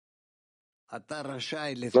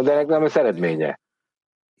 Na de ennek nem az eredménye.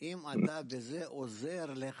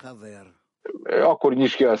 Akkor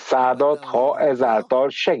nyisd ki a szádat, ha ezáltal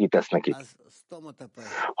segítesz neki.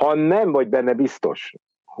 Ha nem vagy benne biztos,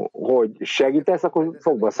 hogy segítesz, akkor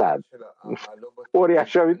fogd a szád.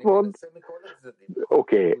 Óriási, amit mond.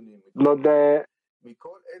 Oké. Na de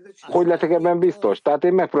hogy lettek ebben biztos? Tehát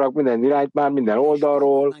én megpróbálok minden irányt már, minden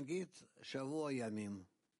oldalról.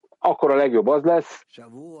 Akkor a legjobb az lesz,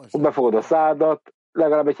 hogy befogod a szádat,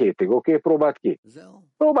 legalább egy hétig, oké? Próbáld ki.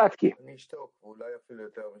 Próbáld ki.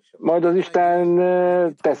 Majd az Isten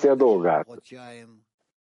teszi a dolgát.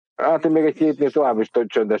 Hát én még egy hétnél tovább is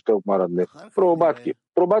csöndes tudok maradni. Próbáld ki.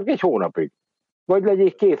 Próbáld ki egy hónapig. Vagy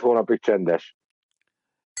legyél 2 hónapig csendes.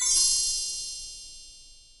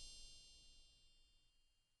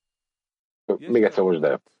 Még egyszer most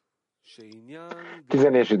el.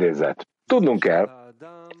 14 idézet. Tudnunk kell,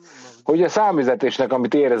 hogy a számüzetésnek,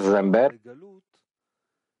 amit érez az ember,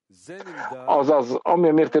 azaz, ami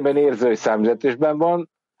a mértékben érző, hogy számüzetésben van,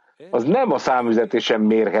 az nem a számüzetésen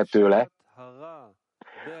mérhető le,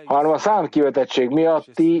 hanem a számkivetettség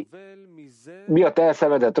miatt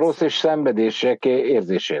elszenvedett rossz és szenvedések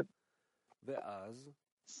érzésén.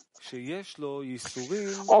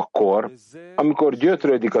 Akkor, amikor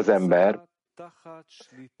gyötrődik az ember,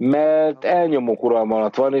 mert elnyomók uralma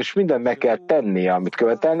alatt van, és mindent meg kell tennie, amit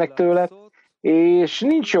követelnek tőle, és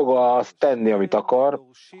nincs joga azt tenni, amit akar,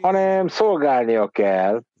 hanem szolgálnia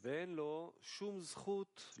kell,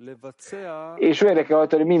 és végre kell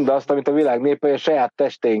hajtani mindazt, amit a világ népei a saját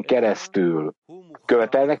testén keresztül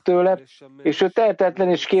követelnek tőle, és ő tehetetlen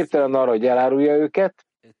és képtelen arra, hogy elárulja őket,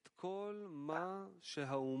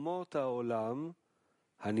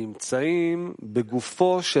 הנמצאים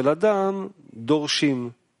בגופו של אדם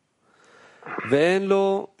דורשים, ואין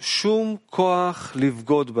לו שום כוח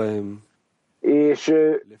לבגוד בהם. És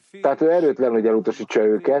tehát ő erőtlen, hogy elutasítsa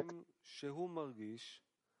őket,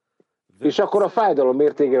 és akkor a fájdalom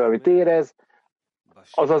mértékével, amit érez,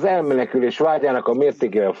 az az elmenekülés vágyának a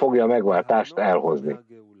mértékével fogja a megváltást elhozni.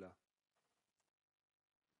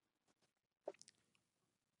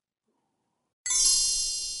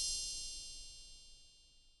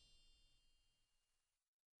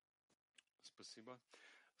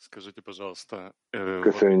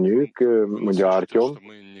 Köszönjük, mondja Artyom.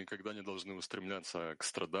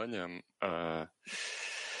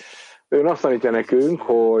 Ön azt tanítja nekünk,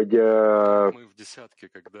 hogy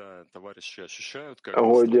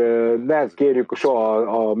ne kérjük soha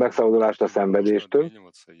a megszabadulást a szenvedéstől,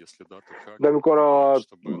 de amikor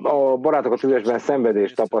a barátok a tüzesben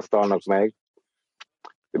szenvedést tapasztalnak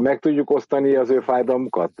meg tudjuk osztani az ő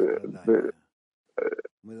fájdalmukat?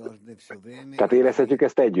 Tehát érezhetjük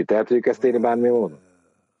ezt együtt, el tudjuk ezt érni bármilyen módon?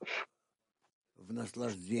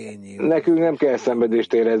 Nekünk nem kell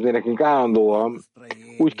szenvedést érezni, nekünk állandóan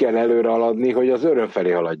úgy kell előre haladni, hogy az öröm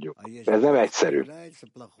felé haladjunk. Ez nem egyszerű.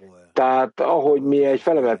 Tehát ahogy mi egy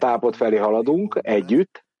felemelt állapot felé haladunk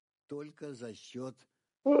együtt,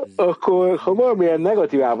 akkor ha valamilyen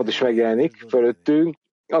negatív állapot is megjelenik fölöttünk,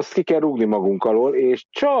 azt ki kell rúgni magunk alól, és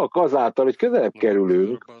csak azáltal, hogy közelebb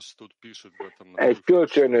kerülünk egy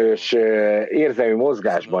kölcsönös érzelmi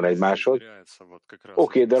mozgásban egymáshoz.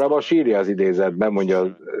 Oké, de Rabas írja az idézetben, mondja az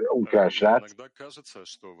ukrán srác,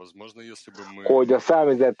 hogy a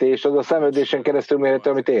számüzetés az a szenvedésen keresztül mérhető,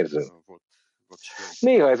 amit érzünk.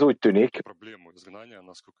 Néha ez úgy tűnik,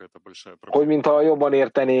 hogy mintha jobban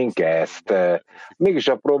értenénk ezt. Mégis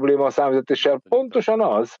a probléma a számüzetéssel pontosan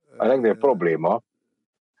az, a legnagyobb probléma,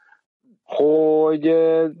 hogy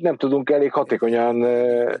nem tudunk elég hatékonyan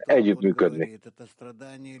együttműködni.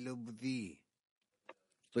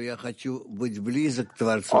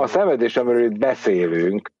 A szenvedés, amiről itt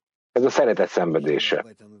beszélünk, ez a szeretet szenvedése.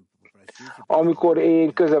 Amikor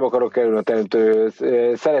én közel akarok kerülni a teremtőhöz,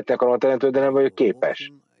 szeretni akarom a teremtőt, de nem vagyok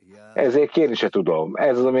képes. Ezért kérni se tudom.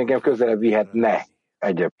 Ez az, ami engem közelebb vihetne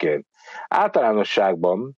egyébként.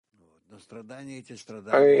 Általánosságban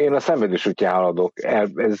én a szenvedés útján haladok.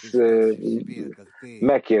 Ez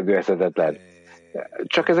megkérdőjelezhetetlen.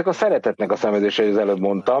 Csak ezek a szeretetnek a szenvedései, az előbb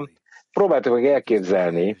mondtam. Próbáltuk meg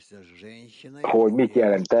elképzelni, hogy mit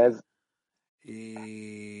jelent ez.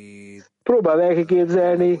 Próbálj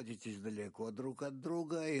elképzelni,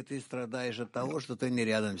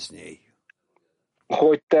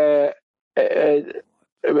 hogy te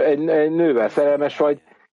egy nővel szerelmes vagy,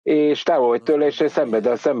 és távol vagy tőle, és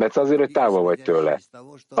szenvedsz azért, hogy távol vagy tőle.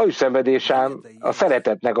 A is szenvedésám, a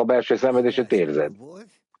szeretetnek a belső szenvedését érzed.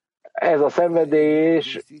 Ez a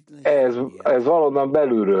szenvedés, ez valonnan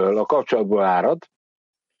belülről, a kapcsolatból árad,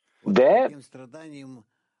 de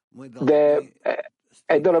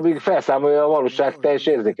egy darabig felszámolja a valóság teljes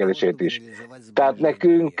érzékelését is. Tehát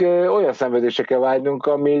nekünk olyan szenvedésre kell vágynunk,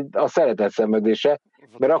 ami a szeretet szenvedése,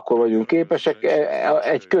 mert akkor vagyunk képesek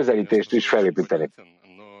egy közelítést is felépíteni.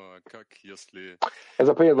 Ez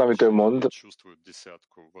a példa, amit ő mond,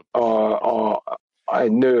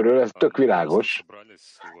 egy nőről, ez tök világos,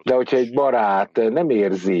 de hogyha egy barát nem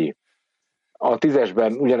érzi a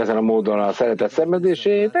 10-esben ugyanezen a módon a szeretet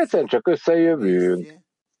szenvedését, egyszerűen csak összejövünk,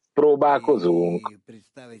 próbálkozunk.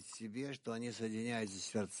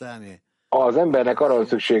 Az embernek arra van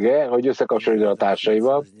szüksége, hogy összekapcsolódjon a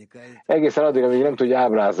társaival, egészen addig, amíg nem tudja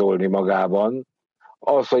ábrázolni magában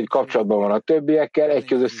az, hogy kapcsolatban van a többiekkel, egy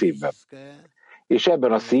közös szívben. És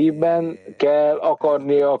ebben a szívben kell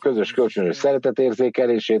akarnia a közös kölcsönös szeretet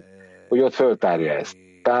érzékelését, hogy ott föltárja ezt.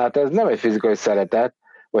 Tehát ez nem egy fizikai szeretet,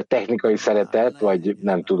 vagy technikai szeretet, vagy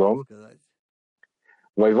nem tudom,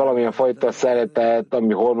 vagy valamilyen fajta szeretet,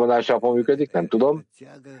 ami hormonális alapon működik, nem tudom,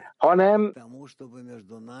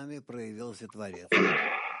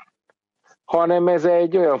 hanem ez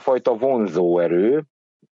egy olyan fajta vonzóerő,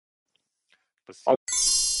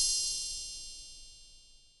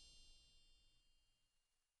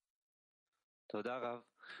 תודה רב.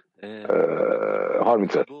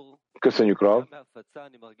 35. Köszönjük, Rav.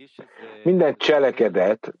 Minden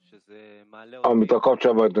cselekedet, amit a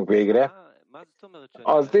kapcsolatban hajtunk végre,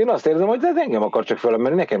 azt én azt érzem, hogy ez engem akar csak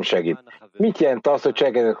fölemelni, nekem segít. Mit jelent az, hogy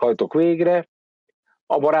cselekedet hajtok végre?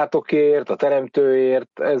 A barátokért, a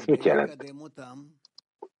teremtőért, ez mit jelent?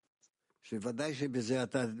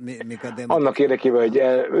 Annak érdekében, hogy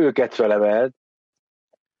őket felemeld,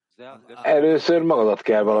 először magadat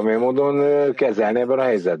kell valamilyen módon kezelni ebben a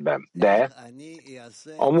helyzetben. De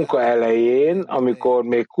a munka elején, amikor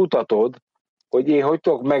még kutatod, hogy én hogy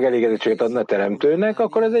tudok megelégedettséget adni a teremtőnek,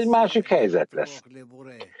 akkor ez egy másik helyzet lesz.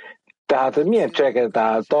 Tehát, hogy milyen cselekedet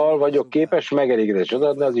által vagyok képes megelégedettséget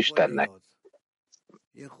adni az Istennek.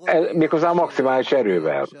 Méghozzá a maximális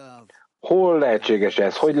erővel. Hol lehetséges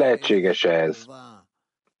ez? Hogy lehetséges ez?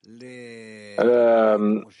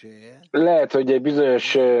 Lehet, hogy egy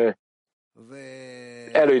bizonyos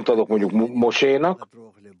előnyt adok mondjuk Mosénak,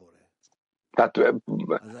 tehát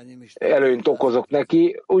előnyt okozok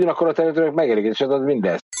neki, ugyanakkor a teremtőnek megelégedésed ad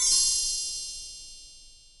mindezt.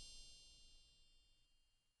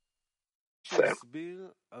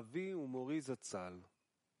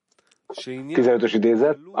 15-ös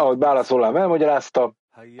idézet, ahogy Bálaszolám elmagyarázta,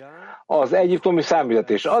 az egyiptomi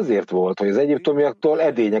számüzetés azért volt, hogy az egyiptomiaktól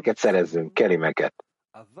edényeket szerezzünk, kerimeket.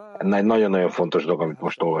 Egy nagyon-nagyon fontos dolog, amit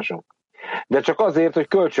most olvasunk. De csak azért, hogy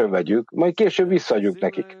kölcsön vegyük, majd később visszaadjuk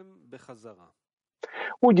nekik.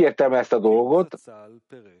 Úgy értelmezte a dolgot,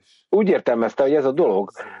 úgy értelmezte, hogy ez a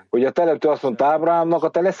dolog, hogy a teremtő azt mondta Ábrahámnak, a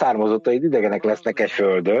te leszármazottaid idegenek lesznek egy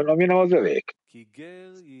földön, ami nem az övék.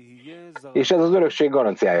 És ez az örökség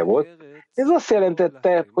garanciája volt. Ez azt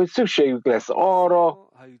jelentette, hogy szükségük lesz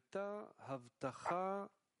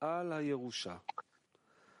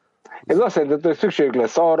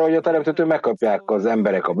arra, hogy a teremtőtől megkapják az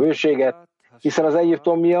emberek a bőséget, hiszen az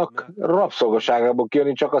egyiptomiak rabszolgaságából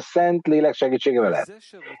kijönni csak a Szent Lélek segítségével lehet.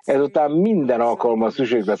 Ezután minden alkalommal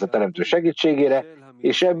szükségük lesz a teremtő segítségére,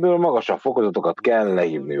 és ebből magasabb fokozatokat kell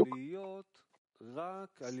lehívniuk.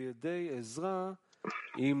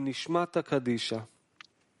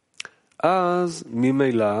 אז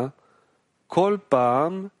ממילא כל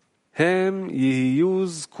פעם הם יהיו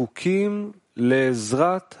זקוקים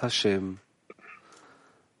לעזרת השם,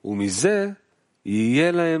 ומזה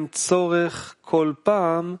יהיה להם צורך כל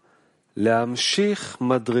פעם להמשיך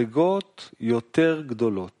מדרגות יותר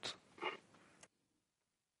גדולות.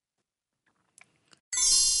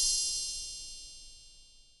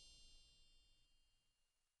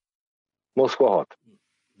 Moszkva 6.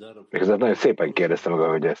 Igazán nagyon szépen kérdezte meg,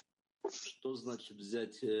 ahogy ezt. Что значит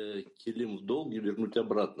взять килим в долг и вернуть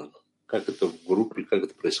обратно? Как это в группе, как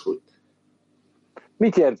это происходит?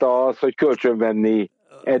 Mit jelent az, hogy kölcsönvenni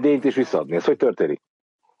edényt és visszaadni? Ez hogy történik?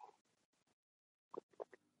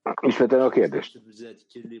 Ismételni a kérdést.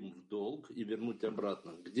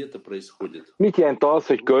 Mit jelent az,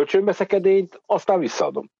 hogy kölcsön veszek edényt, aztán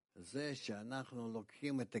visszaadom?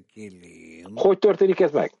 Hogy történik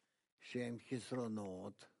ez meg?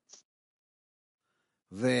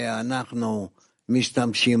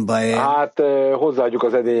 Hát hozzáadjuk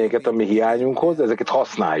az edényeket a mi hiányunkhoz, ezeket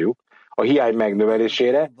használjuk a hiány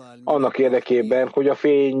megnövelésére, annak érdekében, hogy a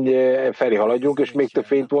fény felé haladjunk, és még több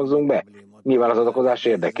fényt vonzunk be, nyilván az adakozás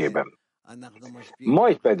érdekében.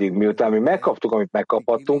 Majd pedig, miután mi megkaptuk, amit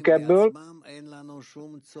megkaphattunk ebből,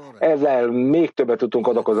 ezzel még többet tudtunk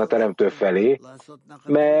adakozni a teremtő felé,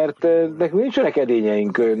 mert nekünk nincsenek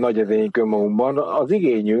edényeink, nagy edényünk önmagunkban, az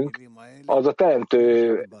igényünk az a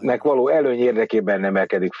teremtőnek való előny érdekében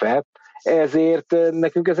emelkedik fel, ezért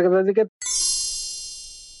nekünk ezeket az edényeket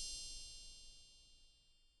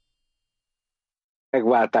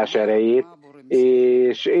megváltás erejét,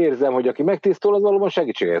 és érzem, hogy aki megtisztul, az valóban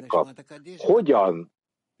segítséget kap. Hogyan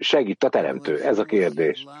segít a teremtő? Ez a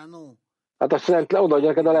kérdés. Hát azt jelenti, odaadja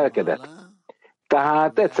neked a lelkedet.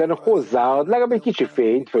 Tehát egyszerűen hozzáad legalább egy kicsi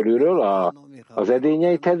fényt fölülről az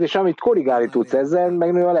edényeidhez, és amit korrigálni tudsz ezzel,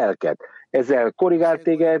 megnő a lelked. Ezzel korrigál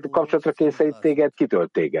téged, kapcsolatra kényszerít téged,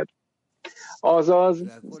 kitölt téged. Azaz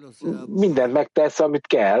mindent megtesz, amit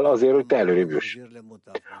kell, azért, hogy te előrébb juss.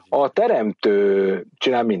 A teremtő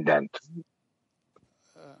csinál mindent.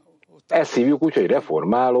 Ezt hívjuk úgy, hogy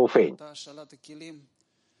reformáló fény.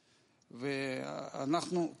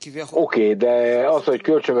 Oké, de az, hogy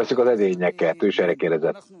kölcsönveszünk az edényeket, ő is erre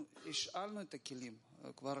kérdezett.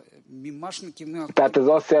 Tehát ez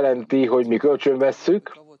azt jelenti, hogy mi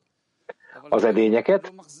kölcsönvesszük az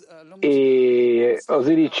edényeket, és az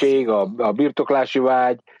irigység, a birtoklási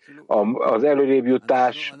vágy, az előrébb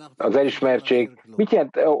jutás, az elismertség, mit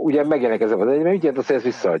jelent, ugye megjelenik ez az edény, mit jelent az, hogy ezt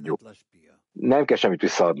visszaadjuk? Nem kell semmit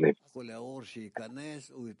visszaadni.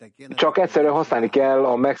 Csak egyszerűen használni kell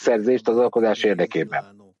a megszerzést az alkozás érdekében.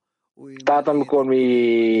 Tehát amikor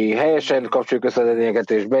mi helyesen kapcsoljuk össze az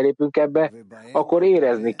edényeket és belépünk ebbe, akkor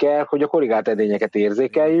érezni kell, hogy a korrigált edényeket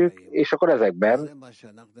érzékeljük, és akkor ezekben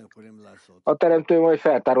a teremtő majd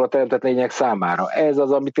feltárol a teremtett lények számára. Ez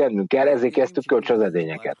az, amit tennünk kell, ezért kezdtük kölcsön az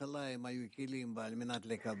edényeket.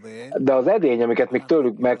 De az edény, amiket még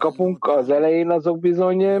tőlük megkapunk, az elején azok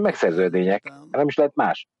bizony megszerző edények. Nem is lehet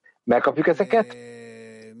más. Megkapjuk ezeket,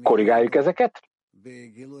 korrigáljuk ezeket,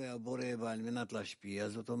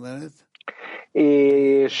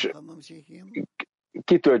 és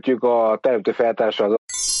kitöltjük a teremtő feltárással.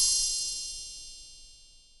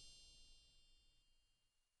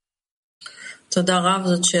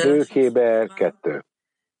 Őkéber 2.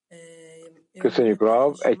 Köszönjük,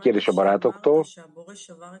 Rav. Egy kérdés a barátoktól.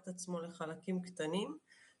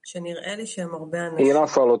 Én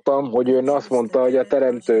azt hallottam, hogy ön azt mondta, hogy a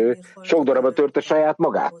teremtő sok darabra törte saját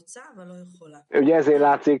magát. Ugye ezért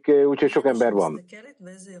látszik, úgyhogy sok ember van.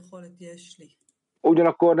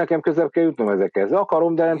 Ugyanakkor nekem közel kell jutnom ezekhez.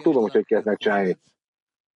 Akarom, de nem tudom, hogy kell ezt megcsinálni.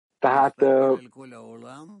 Tehát,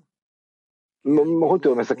 hogy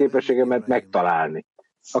tudom ezt a képességemet megtalálni?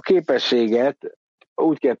 A képességet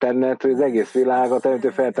úgy kell tenned, hogy az egész világ a teremtő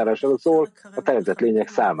feltárásáról szól a teremtett lények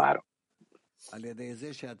számára.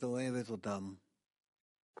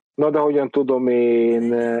 Na, de hogyan tudom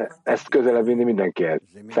én ezt közelebb vinni mindenkihez?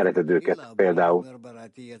 Szereted őket például.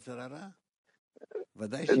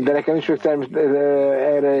 De nekem is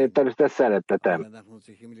erre természetesen szeretetem.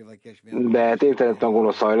 De tévtelenetlen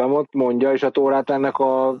gonosz hajlamot mondja, és a Tórát ennek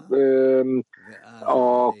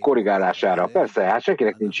a korrigálására. Persze, hát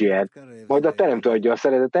senkinek nincs ilyen. Majd a teremtő adja a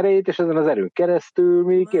szeretet erejét, és ezen az erőn keresztül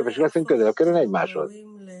mi képesek leszünk közel körön egymáshoz.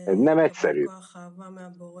 Ez nem egyszerű.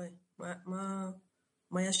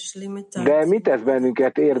 De mit tesz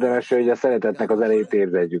bennünket érdemes, hogy a szeretetnek az erejét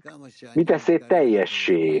érzedjük? Mit tesz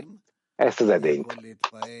teljessé ezt az edényt?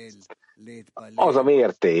 Az a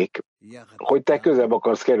mérték, hogy te közelebb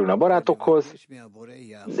akarsz kerülni a barátokhoz,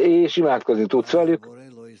 és imádkozni tudsz velük,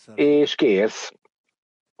 és kérsz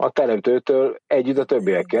a teremtőtől együtt a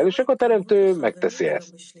többiekkel, és akkor a teremtő megteszi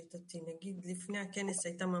ezt.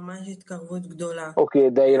 Oké,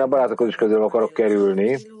 de én a barátokhoz is közel akarok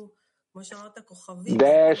kerülni,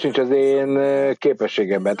 de sincs az én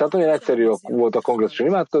képességemben. Tehát olyan egyszerű volt a kongresszuson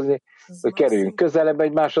imádkozni, hogy kerüljünk közelebb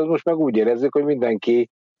egymáshoz, most meg úgy érezzük, hogy mindenki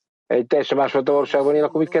egy teljesen másfajta valóságban él,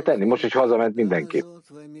 akkor mit kell tenni? Most, hogy hazament mindenki.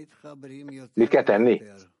 Mit kell tenni?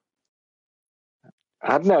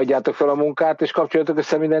 Hát ne adjátok fel a munkát, és kapcsoljatok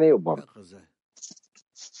össze minden jobban.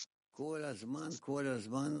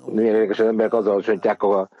 Milyen érdekes, az emberek azzal hasonlítják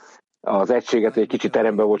az egységet, hogy egy kicsi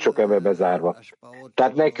teremben volt sok ember bezárva.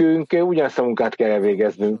 Tehát nekünk ugyanezt a munkát kell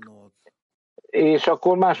elvégeznünk. És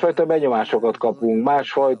akkor másfajta benyomásokat kapunk,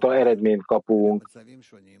 másfajta eredményt kapunk.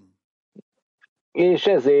 És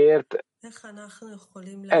ezért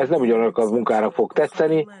ez nem ugyanolyan a munkának fog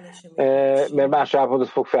tetszeni, mert más állapotot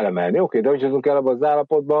fog felemelni. Oké, de hogy jutunk el abban az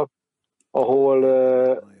állapotban, ahol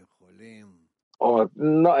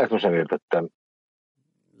na, ezt most nem értettem.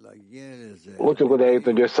 Úgy tudunk oda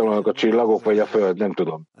eljutni, hogy összeomlanak a csillagok, vagy a Föld, nem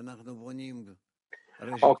tudom.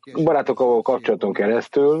 A barátokkal kapcsolaton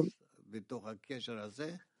keresztül,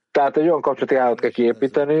 tehát egy olyan kapcsolati hálót kell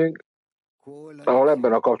kiépítenünk, ahol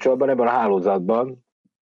ebben a kapcsolatban, ebben a hálózatban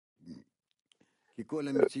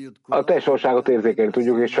a teljes valóságot érzékelni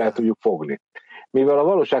tudjuk, és fel tudjuk fogni. Mivel a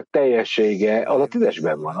valóság teljessége az a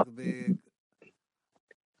 10-esben van,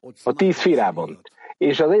 a 10 szférában.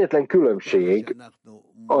 És az egyetlen különbség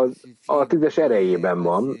az a 10-es erejében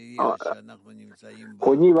van,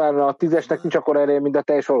 hogy nyilván a 10-esnek nincs akkor ereje, mint a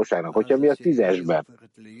teljes valóságnak. Hogyha mi a 10-esben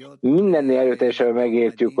mindennél erőteljesebben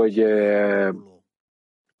megértjük, hogy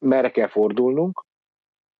merre kell fordulnunk,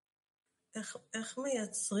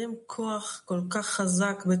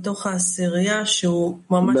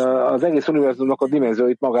 de az egész univerzumnak a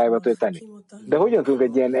dimenzióit magába tölteni. De hogyan tudunk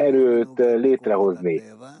egy ilyen erőt létrehozni,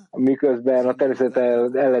 miközben a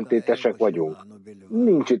természettel ellentétesek vagyunk?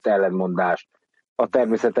 Nincs itt ellentmondás a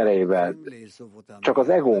természet erejével. Csak az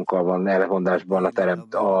egónkkal van ellentmondásban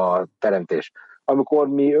a teremtés. Amikor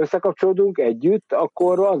mi összekapcsolódunk együtt,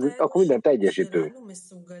 akkor mindent egyesítünk.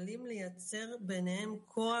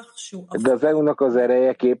 De az egónak az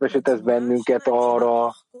ereje képes tesz bennünket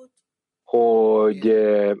arra, hogy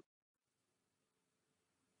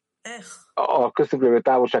a köztünk lévő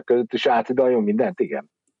távolság között is átidaljon mindent, igen.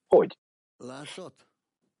 Hogy?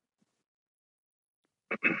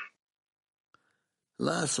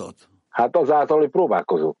 Hát azáltal, hogy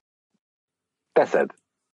próbálkozunk. Teszed.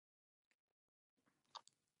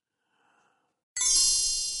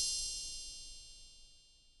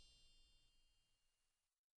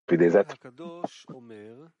 Idézet.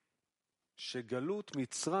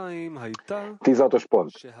 16.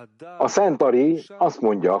 pont. A Szent Ari azt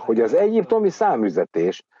mondja, hogy az egyiptomi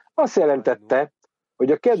száműzetés azt jelentette,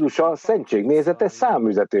 hogy a kedusza szentségnézete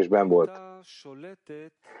száműzetésben volt.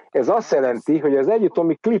 Ez azt jelenti, hogy az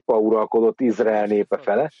egyiptomi klipa uralkodott Izrael népe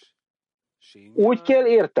fele. Úgy kell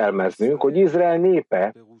értelmeznünk, hogy Izrael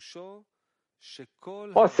népe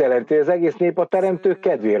azt jelenti, hogy az egész nép a teremtő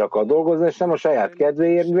kedvére akar dolgozni, és nem a saját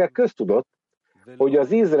kedvéért, mivel köztudott, hogy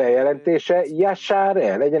az Izrael jelentése Yashar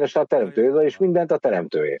el, egyenesen a teremtője, és mindent a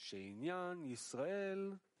teremtője.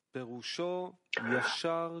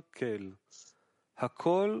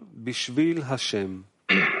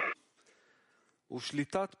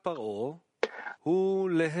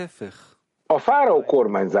 A fáraó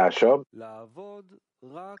kormányzása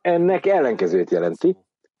ennek ellenkezőjét jelenti,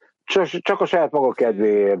 csak a saját maga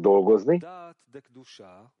kedvéért dolgozni.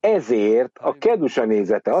 Ezért a kedusza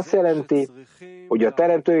nézete azt jelenti, hogy a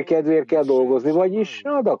teremtői kedvéért kell dolgozni, vagyis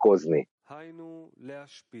adakozni.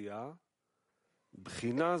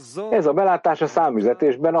 Ez a belátás a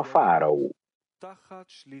száműzetésben a fáraó.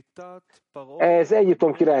 Ez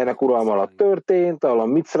Egyiptom királyának uralma alatt történt, ahol a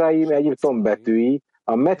Micraim, Egyiptom betűi,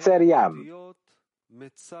 a Mecer Jam,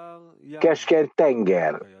 keskeny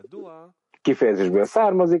tenger kifejezésből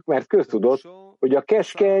származik, mert köztudott, hogy a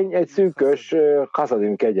keskeny egy szűkös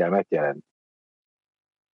chasadim kegyelmet jelent.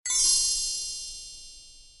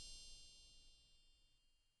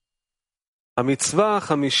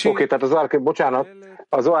 Oké, tehát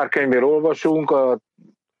az Zohar könyvből olvasunk,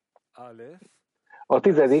 a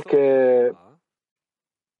 10.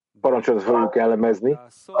 parancsolatot fogjuk elemezni.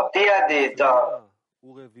 A tiedét, a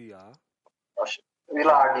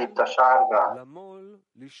világít, a sárga.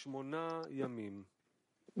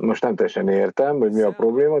 Most nem teljesen értem, hogy mi a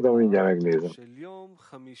probléma, de mindjárt megnézem.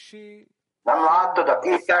 Nem látod a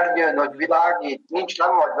képernyőn, hogy világít,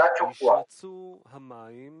 nem vagy lecsukva.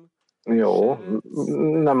 Jó,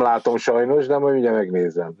 nem látom sajnos, de majd mindjárt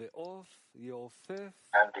megnézem.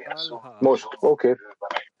 Most, oké.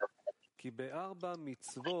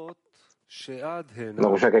 Na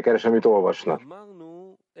most meg kell keresem, mit olvasnak.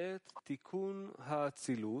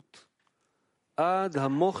 Tehát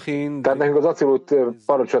nekünk az Acilut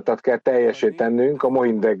parancsolatot kell teljesítennünk, a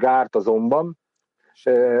Mohin de Gárt azonban,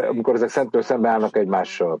 amikor ezek szentől szembe állnak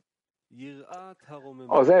egymással.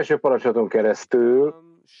 Az első parancsolaton keresztül,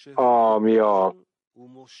 ami a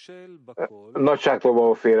nagyságtól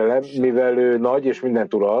való félelem, mivel ő nagy és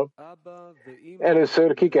mindent ural,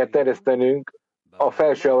 először ki kell terjesztenünk a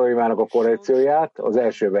felső avaimának a korrekcióját az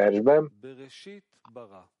első versben,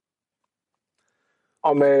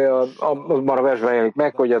 amely abban a versben jelenik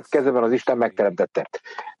meg, hogy a kezében az Isten megteremtette.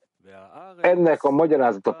 Ennek a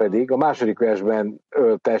magyarázata pedig a második versben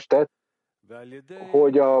ölt testet,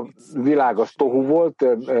 hogy a világ az tohu volt,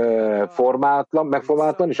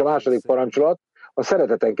 megformátlan, és a második parancsolat a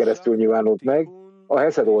szereteten keresztül nyilvánult meg a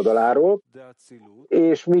Heszed oldaláról,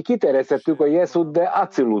 és mi kiterjesztettük a Yesud de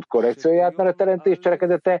Acilut korrekcióját, mert a teremtés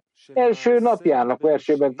cselekedete első napjának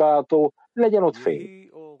versében található, legyen ott fény.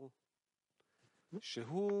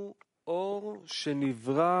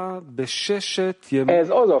 Ez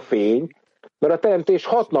az a fény, mert a teremtés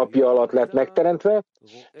 6 napja alatt lett megteremtve,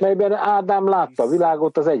 melyben Ádám látta a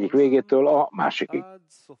világot az egyik végétől a másikig.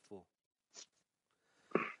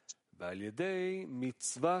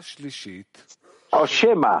 A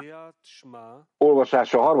Sema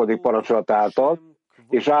olvasása a 3. parancsolat által,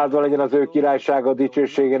 és áldva legyen az ő királysága,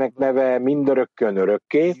 dicsőségének neve mindörökkön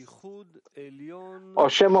örökké. A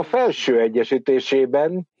Sema felső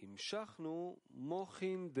egyesítésében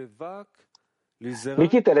mi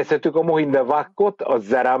kiterjesztettük a Mohin de Vakkot a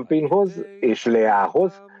Zerampinhoz és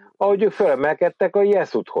Leához, ahogy ők felemelkedtek a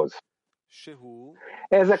Yesudhoz.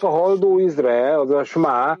 Ezek a haldó Izrael, az a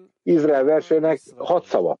Smá, Izrael versének 6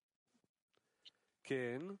 szava.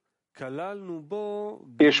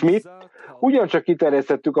 És mit? Ugyancsak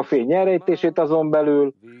kiterjesztettük a fény elrejtését azon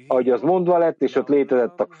belül, ahogy az mondva lett, és ott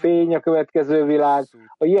létezett a fény a következő világ,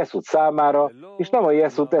 a Yesud számára, és nem a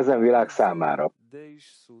Yesud ezen világ számára.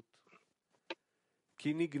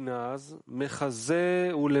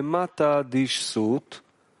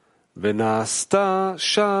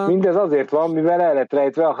 Mindez azért van, mivel el lett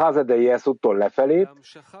rejtve a Hazedei Yesudtól lefelé,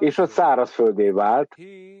 és ott szárazföldé vált.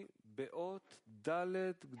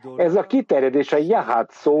 Ez a kiterjedés a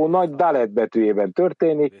Jahat szó nagy Dalet betűjében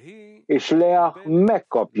történik, és Lea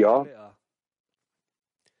megkapja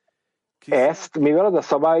ezt, mivel az a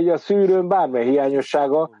szabály, hogy a szűrőn bármely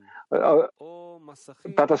hiányossága,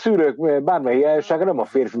 tehát a szűrők bármely hiányossága nem a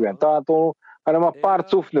férfiben található, hanem a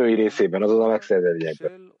parcuf női részében, azaz a megszerzett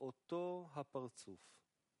lényegben.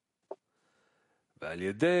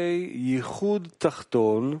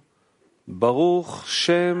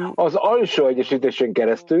 Az alsó egyesítésen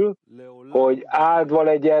keresztül, hogy áldva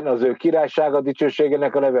legyen az ő királysága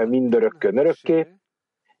dicsőségének a neve mindörökkön örökké,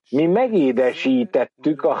 mi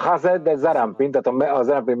megédesítettük a Hazed de Zarampin, tehát a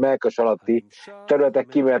Zarampin melkas alatti területek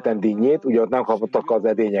kíméletlen dinnyét, ugye ott nem kapottak az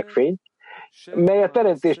edények fényt, mely a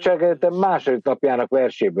teremtés cselekedete második napjának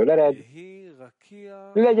verséből ered.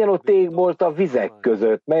 Legyen ott égbolt a vizek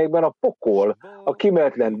között, melyekben a pokol, a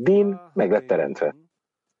kíméletlen din meg lett teremtve.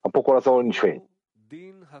 A pokol az, ahol nincs fény.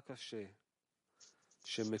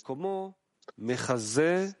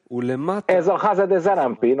 Ez a Hazed de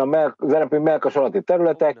Zarampin, a Zarampin melkas alatti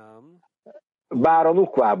területek, bár az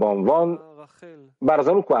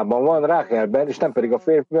a Nukvában van, Ráhelben, és nem pedig a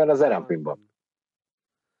férfiben, a Zarampinban.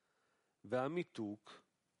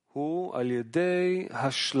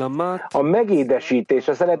 A megédesítés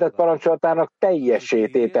a szeretet parancsolatának teljessé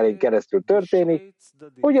tételén keresztül történik,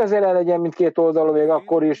 hogy azért el legyen mindkét oldalon még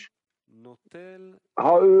akkor is,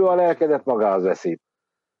 ha ő a lelkedet magához veszi.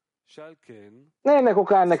 Ennek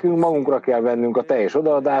okán nekünk magunkra kell vennünk a teljes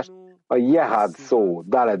odaadást a Jehad szó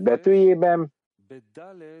Dalet betűjében,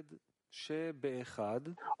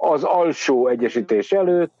 az alsó egyesítés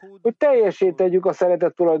előtt, hogy teljessé tegyük a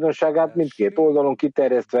szeretet tulajdonságát mindkét oldalon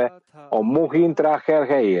kiterjesztve a Mohint Ráhel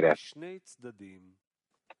helyére.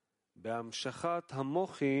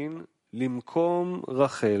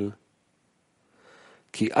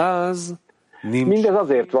 Mindez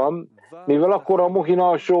azért van, mivel akkor a Mohin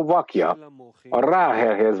alsó vakja a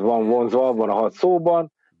Ráhelhez van vonzva abban a 6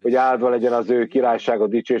 szóban, hogy áldva legyen az ő királysága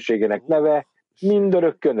dicsőségének neve,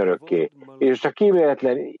 mindörökkön örökké, és a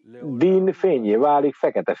kíméletlen din fényé válik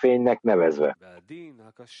fekete fénynek nevezve.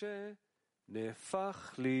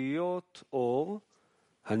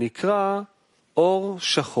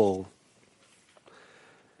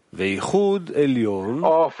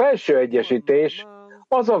 A felső egyesítés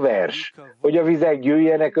az a vers, hogy a vizek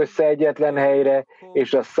gyűjjenek össze egyetlen helyre,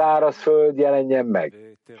 és a száraz föld jelenjen meg.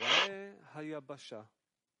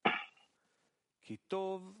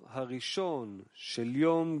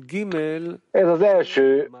 Ez az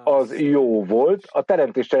első, az jó volt, a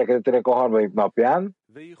teremtés cselekedetének a 3. napján.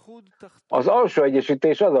 Az alsó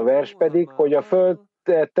egyesítés az a vers pedig, hogy a föld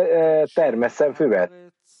termesszen füvet.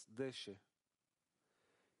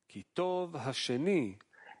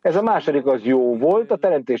 Ez a második az jó volt, a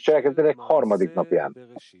teremtés cselekedetének 3. napján.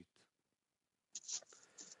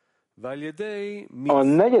 A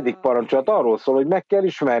 4. parancsolat arról szól, hogy meg kell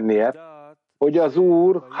ismernie, hogy az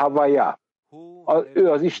Úr Havaya,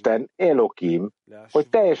 ő az Isten Elokim, hogy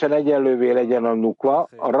teljesen egyenlővé legyen a Nukva,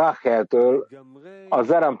 a Ráheltől, a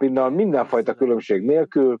Zarampinnal mindenfajta különbség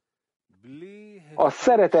nélkül, a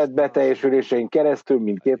szeretet beteljesülésein keresztül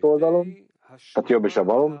mindkét oldalon, tehát jobb és a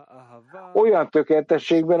balon, olyan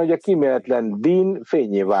tökéletességben, hogy a kíméletlen din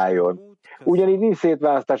fényé váljon. Ugyanígy nincs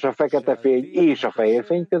szétválasztás a fekete fény és a fehér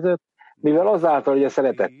fény között, mivel azáltal, hogy a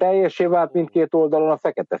szeretet teljessé vált mindkét oldalon, a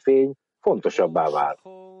fekete fény fontosabbá vált.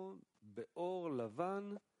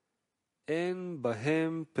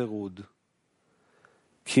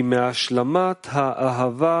 כי מהשלמת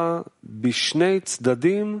האהבה בשני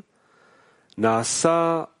צדדים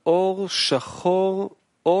נעשה אור שחור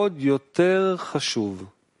עוד יותר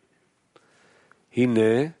חשוב.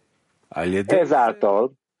 הנה, על ידי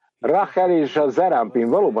ezáltal Rachel és a Zerampin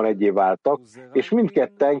valóban egyé váltak, és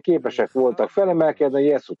mindketten képesek voltak felemelkedni a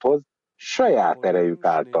Jeszuthoz saját erejük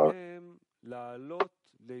által.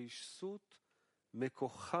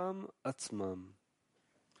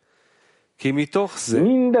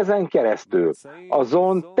 Mindezen keresztül a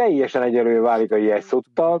Zon teljesen egyenlő válik a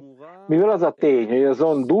Jeszuttal, mivel az a tény, hogy a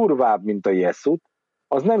Zon durvább, mint a Jeszut,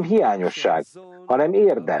 az nem hiányosság, hanem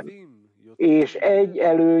érdem, és egy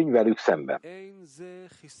előny velük szemben.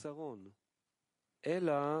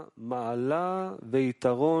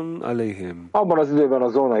 Abban az időben a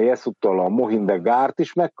Zon a Jeszuttól a Mohin de Gárt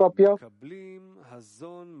is megkapja,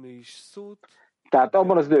 tehát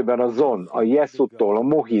abban az időben a Zon a Jeszuttól a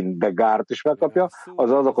Mohin de Gárt is megkapja,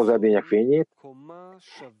 azok az edények fényét,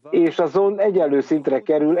 és a Zon egyenlő szintre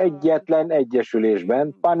kerül egyetlen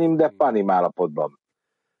egyesülésben, panim de panim állapotban.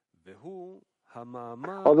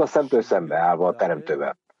 Az a szemtől szembe állva a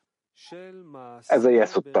teremtővel. Ez a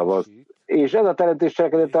Jeszutta volt. És ez a teremtés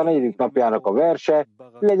cselekedete a 4. napjának a verse,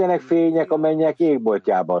 legyenek fények a mennyek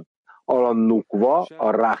égboltjában. A Nukva,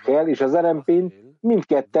 a Rachel és a Zerampin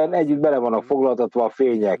mindketten együtt bele vannak foglaltatva a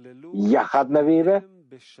fények Jahad nevébe,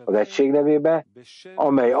 az egység nevébe,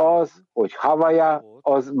 amely az, hogy Havaya,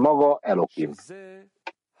 az maga Elokim.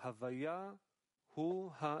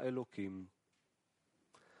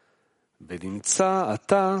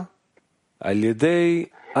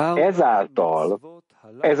 Ezáltal,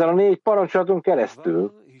 ezen a 4 parancsolaton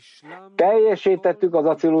keresztül teljesítettük az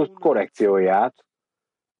Acilus korrekcióját,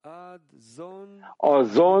 a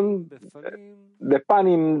Zon de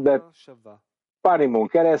Panimon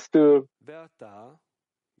keresztül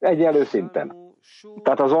egyenlő szinten.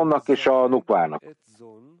 Tehát a Zonnak és a Nukvának.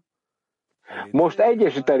 Most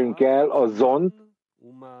egyesítenünk kell a Zont,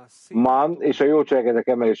 Man és a jó cselekedetek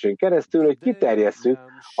emelésén keresztül, hogy kiterjesszük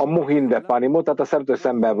a Muhin de Panimot, tehát a szemtől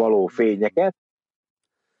szemben való fényeket,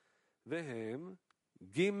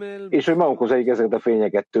 és hogy magunkhoz vegyük ezeket a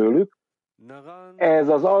fényeket tőlük. Ez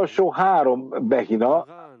az alsó 3 behina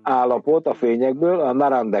állapot a fényekből, a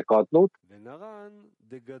Naran de Katnut,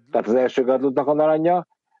 tehát az első Gadlutnak a naranja,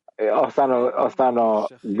 aztán a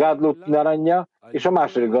Gadlut naranja, és a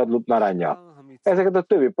második Gadlut naranja. Ezeket a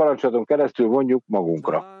többi parancsolaton keresztül vonjuk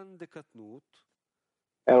magunkra.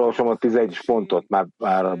 Elolvasom a 11 pontot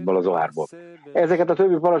már abból az ohárból. Ezeket a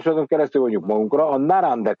többi parancsolaton keresztül vonjuk magunkra. A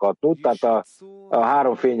Naran de Katnut, tehát a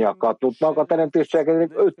 3 fénye a Katnutnak, a teremtés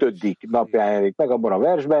cselekedetek 5. napján jelenik meg abban a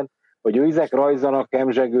versben, hogy a vizek rajzanak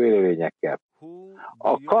kemzsegő élőlényekkel.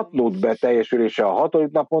 A Katnut beteljesülése a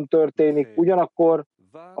 6. napon történik, ugyanakkor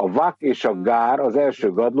a Vak és a Gár az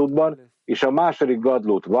első Gadlutban, és a második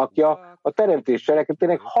Gadlut vakja a teremtés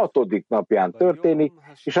cselekedetének 6. napján történik,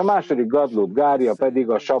 és a második Gadlut gárja pedig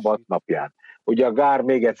a sabat napján. Ugye a gár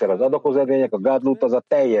még egyszer az adakozedények, a Gadlut az a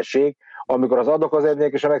teljesség, amikor az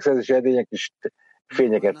adakozedények és a megszerzési edények is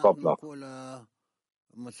fényeket kapnak.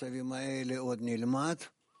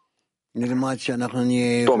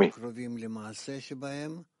 Tomi.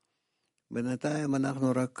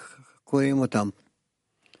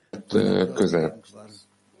 Közel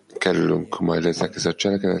kerülünk majd ezekhez a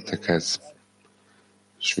cselekedetekhez,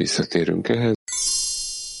 és visszatérünk ehhez.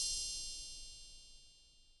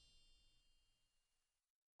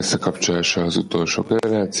 Összekapcsolása az utolsó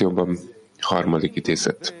generációban, 3.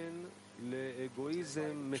 idézet.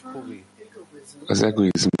 Az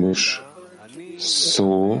egoizmus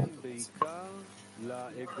szó,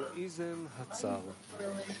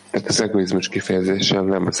 az egoizmus kifejezésen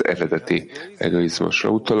nem az eredeti egoizmusra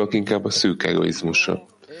utalok, inkább a szűk egoizmusra.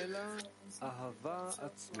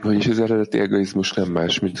 Vagyis az eredeti egoizmus nem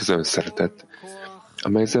más, mint az önszeretet,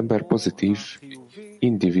 amely az ember pozitív,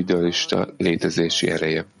 individualista létezési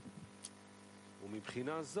ereje.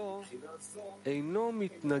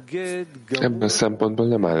 Ebből a szempontból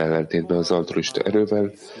nem áll ellentétben az altruista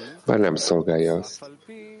erővel, már nem szolgálja azt.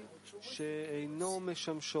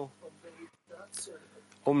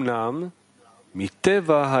 אמנם,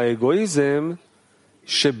 מטבע האגואיזם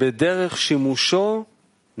שבדרך שימושו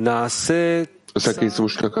נעשה... Az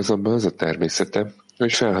egoizmusnak azonban az a természete,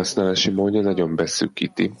 hogy felhasználási módja nagyon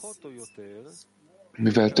beszűkíti,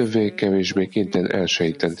 mivel többé-kevésbé kénytelen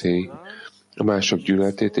elsejteni a mások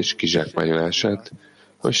gyűlöletét és kizsákmányolását,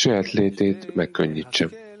 hogy saját létét megkönnyítse.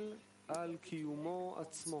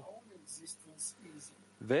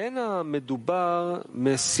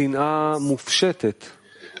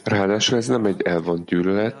 Ráadásul ez nem egy elvont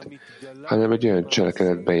gyűlölet, hanem egy olyan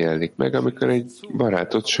cselekedetben jelenik meg, amikor egy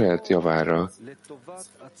barátot saját javára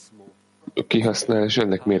kihasznál, és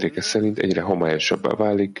ennek mértéke szerint egyre homályosabbá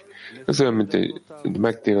válik, ez olyan, mint egy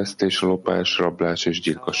megtévesztés, lopás, rablás és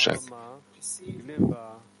gyilkosság.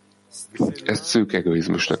 Ezt szűk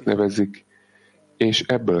egoizmusnak nevezik, és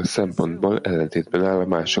ebből a szempontból ellentétben áll a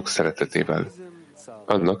mások szeretetével.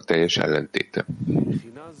 Annak teljes ellentéte.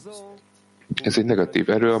 Ez egy negatív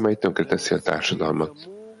erő, amely tönkreteszi a társadalmat.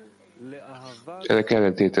 Ennek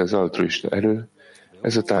ellentéte az altruista erő,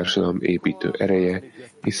 ez a társadalom építő ereje,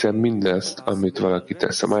 hiszen mindazt, amit valaki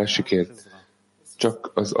tesz a másikért,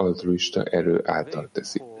 csak az altruista erő által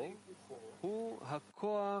teszi.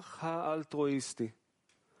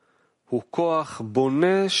 הוא כוח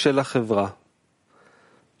בונה של החברה,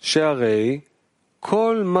 שהרי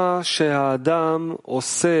כל מה שהאדם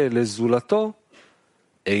עושה לזולתו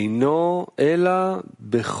אינו אלא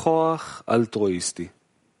בכוח אלטרואיסטי.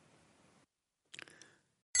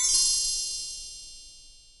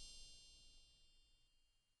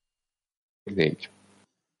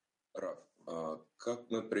 Как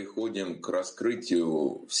мы приходим к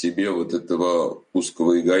раскрытию в себе вот этого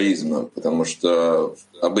узкого эгоизма? Потому что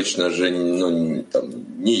обычно же там,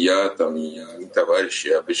 ни я, там, ни товарищи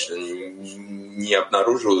обычно не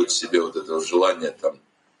обнаруживают в себе вот этого желания там,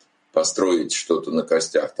 построить что-то на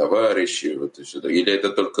костях товарищей. Вот и сюда. Или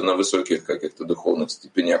это только на высоких каких-то духовных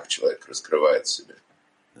степенях человек раскрывает в себе?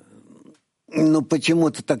 Ну,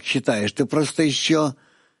 почему ты так считаешь? Ты просто еще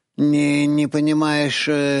не понимаешь...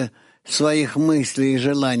 своих мыслей и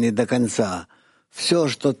желаний до конца. Все,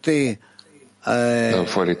 что ты Nem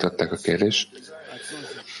fordították a kérdést.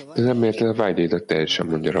 De nem érted a vágyaidat teljesen,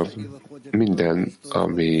 mondja Rav. Minden,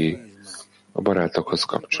 ami a barátokhoz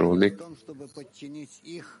kapcsolódik,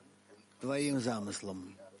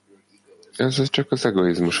 ez csak az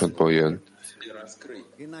egoizmusodból jön.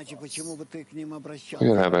 Hogy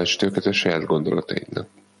alávást őket a saját gondolataidnak.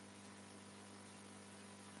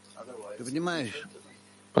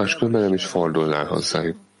 Máskülönben nem is fordulnál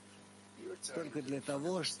hozzájuk.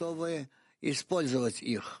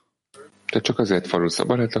 Te csak azért fordulsz a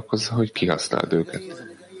barátokhoz, hogy kihasználd őket.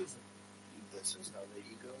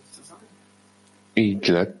 Így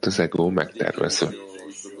lett az ego megtervezve.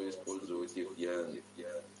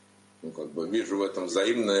 Вижу в этом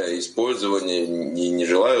взаимное использование, не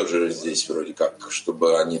желаю уже здесь вроде как,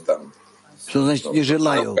 чтобы они там... Что значит не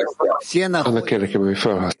желаю? Все находятся.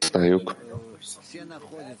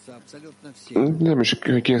 Nem is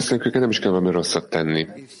kihasználjuk őket, nem is kell valami rosszat tenni.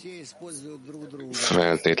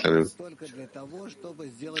 Feltétlenül.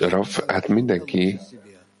 Rav, hát mindenki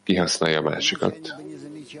kihasználja a másikat.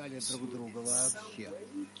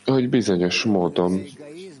 Hogy bizonyos módon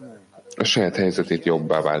a saját helyzetét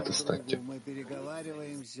jobbá változtatja.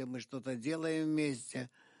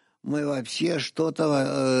 Мы вообще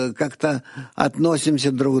что-то как-то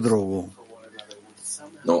относимся друг к другу.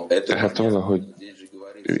 Tehát valahogy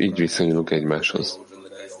így viszonyulunk egymáshoz.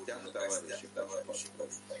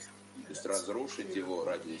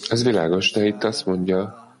 Ez világos, de itt azt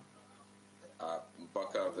mondja,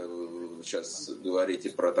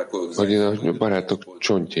 hogy én a barátok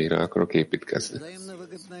csontjaira akarok építkezni.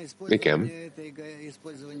 Igen.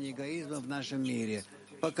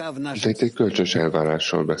 De itt egy kölcsönös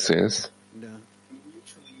elvárásról beszélsz.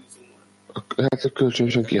 Hát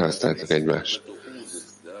kölcsönösen kihasználtak egymást.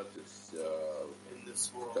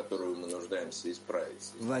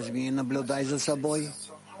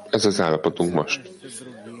 Ez az állapotunk most.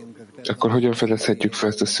 Akkor hogyan fedezhetjük fel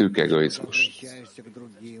ezt a szűk egoizmust?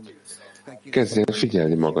 Kezdj el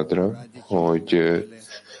figyelni magadra, hogy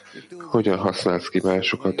hogyan használsz ki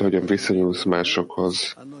másokat, hogyan viszonyulsz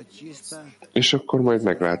másokhoz, és akkor majd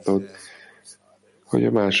meglátod, hogy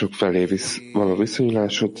a mások felé való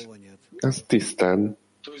viszonyulásod, az tisztán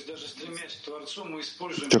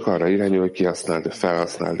csak arra irányul, hogy kihasználd,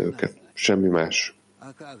 felhasználd őket. Semmi más.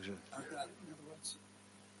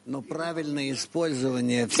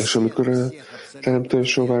 És amikor a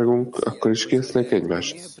teremtősről vágunk, akkor is kihasználjuk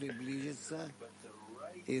egymást.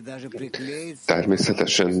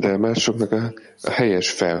 Természetesen, de másoknak a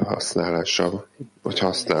helyes felhasználása, vagy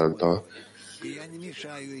használata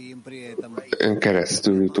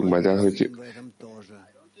keresztül jutunk majd el, hogy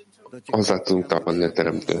hozzá tudunk tapadni a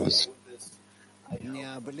teremtőhöz.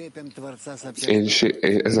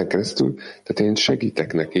 Ezen keresztül, tehát én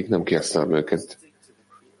segítek nekik, nem kihasználom őket.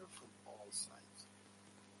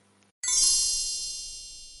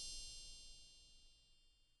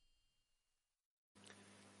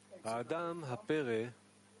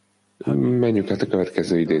 Menjünk át a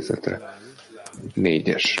következő idézetre.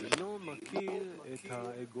 4-es.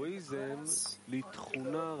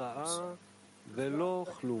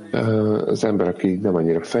 Az ember, aki nem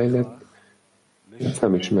annyira fejlett,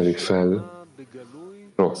 nem ismeri fel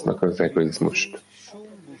rossznak az egoizmust.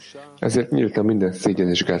 Ezért nyíltan minden szégyen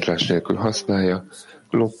és gátlás nélkül használja,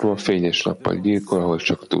 lopva fényes nappal gyilkol, ahol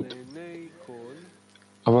csak tud.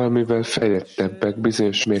 A valamivel fejlettebbek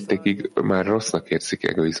bizonyos mértékig már rossznak érzik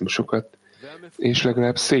egoizmusokat, és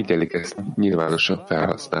legalább szégyelik ezt nyilvánosan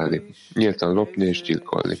felhasználni, nyíltan lopni és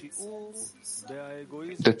gyilkolni.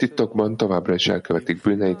 De titokban továbbra is elkövetik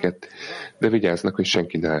bűneiket, de vigyáznak, hogy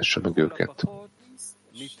senki ne lássa meg őket.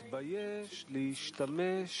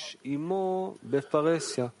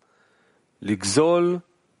 לגזול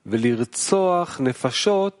ולרצוח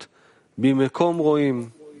נפשות במקום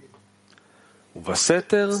רואים.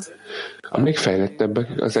 A még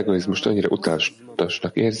fejlettebbek az egoizmust annyira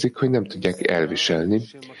utasnak érzik, hogy nem tudják elviselni,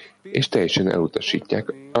 és teljesen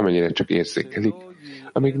elutasítják, amennyire csak érzékelik,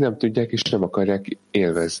 amíg nem tudják és nem akarják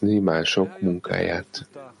élvezni mások munkáját.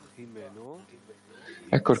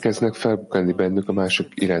 Ekkor kezdnek felbukkanni bennük a mások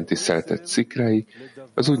iránti szeretet szikrái,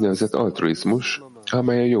 az úgynevezett altruizmus,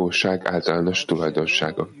 amely a jóság általános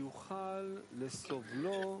tulajdonsága.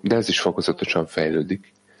 De ez is fokozatosan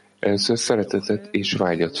fejlődik. Először szeretetet és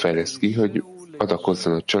vágyat fejleszt ki, hogy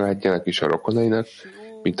adakozzon a családjának és a rokonainak,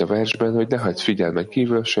 mint a versben, hogy ne hagyd figyelmen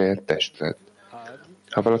kívül a saját testet.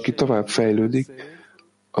 Ha valaki tovább fejlődik,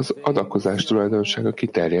 az adakozás tulajdonsága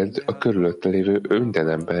kiterjed a körülötte lévő minden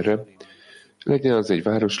emberre, legyen az egy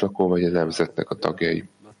városlakó vagy a nemzetnek a tagjai.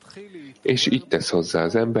 És így tesz hozzá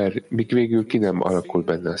az ember, míg végül ki nem alakul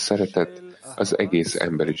benne a szeretet, az egész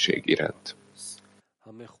emberiség iránt.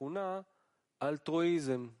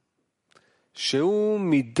 שהוא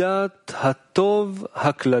מידת הטוב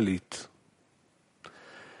הכללית.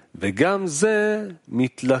 וגם זה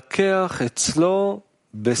מתלקח אצלו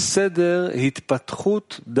בסדר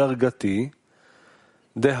התפתחות דרגתי,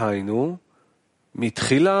 דהיינו,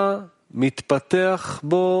 מתחילה מתפתח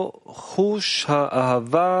בו חוש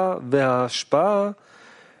האהבה וההשפעה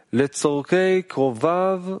לצורכי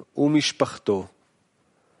קרוביו ומשפחתו.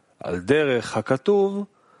 על דרך הכתוב,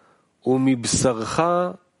 ומבשרך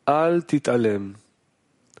אל תתעלם.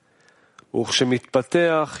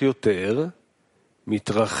 וכשמתפתח יותר,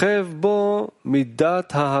 מתרחב בו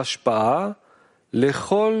מידת ההשפעה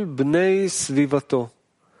לכל בני סביבתו,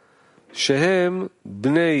 שהם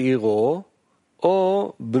בני עירו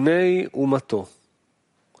או בני אומתו.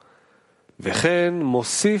 וכן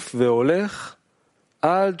מוסיף והולך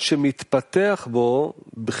עד שמתפתח בו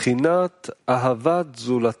בחינת אהבת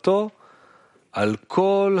זולתו על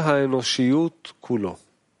כל האנושיות כולו.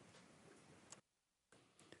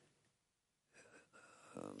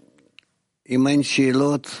 אם אין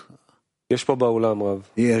שאלות... יש פה באולם רב.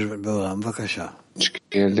 יש באולם, בבקשה.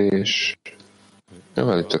 Kérdés.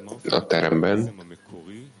 Van itt a teremben.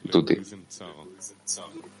 Tudi.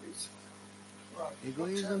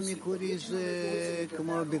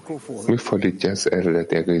 Mi fordítja az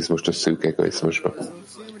eredeti egoizmust a szűk egoizmusba?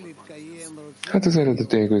 Hát az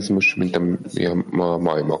eredeti egoizmus, mint ami a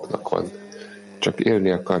majmoknak van. Csak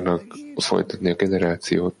élni akarnak, folytatni a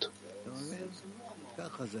generációt.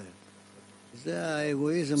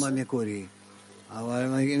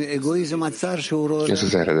 Ez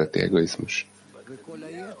az eredeti egoizmus.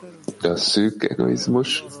 De a szűk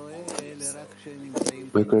egoizmus,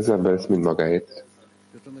 amikor az ember ezt mind magáért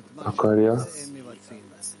akarja,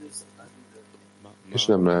 és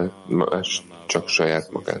nem lehet más, csak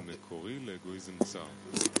saját magát.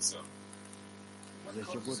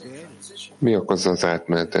 Mi okozza az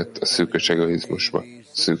átmenetet a szűkös egoizmusba,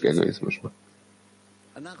 szűk egoizmusba?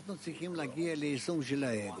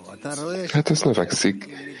 Hát ez növekszik,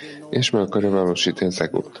 és meg akarja valósítani az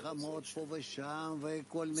egót.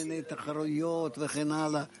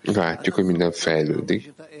 Látjuk, hogy minden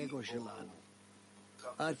fejlődik.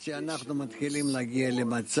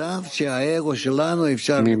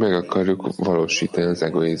 Mi meg akarjuk valósítani az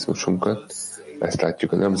egoizmusunkat. Ezt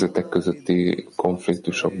látjuk a nemzetek közötti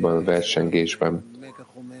konfliktusokban, versengésben.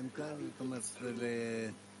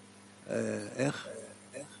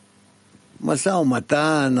 משא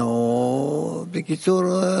ומתן, או בקיצור,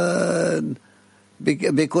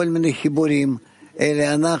 בכל מיני חיבורים,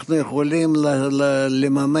 אלה אנחנו יכולים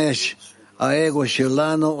לממש האגו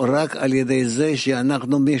שלנו רק על ידי זה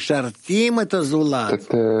שאנחנו משרתים את הזולת.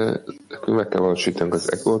 Tehát meg kell valósítanunk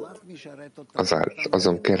az egót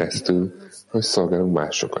azon keresztül, hogy szolgálunk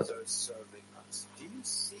másokat.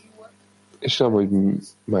 És nem, hogy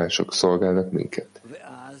mások szolgálnak minket.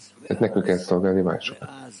 Tehát nekünk kell szolgálni másokat.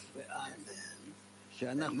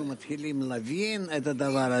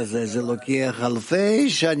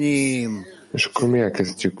 És akkor mi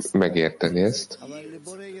elkezdjük megérteni ezt,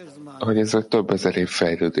 hogy ez a több ezer év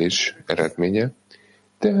fejlődés eredménye,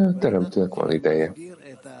 de a teremtőnek van ideje.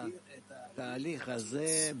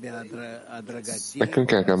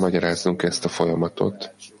 Nekünk el kell magyaráznunk ezt a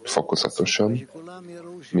folyamatot fokozatosan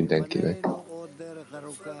mindenkinek.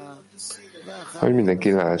 Hogy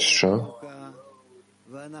mindenki lássa,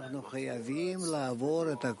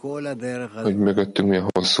 hogy mögöttünk mi a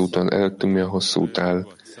hosszú úton, előttünk mi a hosszú út áll.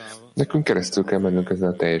 Nekünk keresztül kell mennünk ezen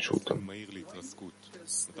a teljes úton.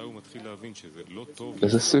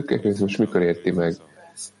 Ez a szűk egoizmus mikor érti meg,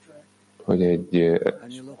 hogy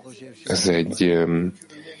ez egy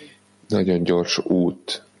nagyon gyors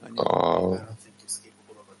út a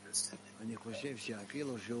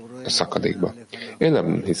szakadékba. Én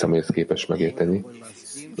nem hiszem, hogy ezt képes megérteni.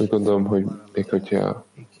 Úgy gondolom, hogy még hogyha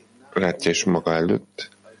látja is maga előtt,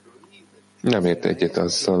 nem ért egyet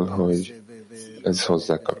azzal, hogy ez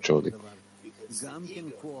hozzá kapcsolódik.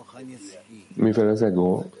 Mivel az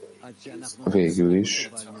ego végül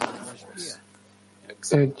is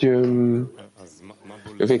egy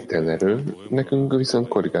végtelen erő, nekünk viszont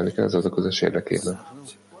korrigálni kell az adakozás érdekében.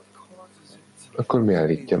 Akkor mi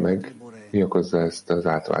állítja meg, mi okozza ezt az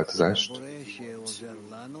átváltozást?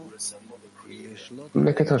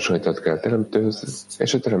 Neked hasonlított kell a teremtőhöz,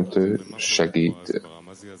 és a teremtő segít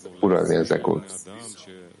uralni az egót.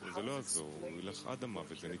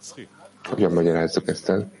 Hogyan magyarázzuk ezt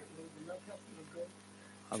el?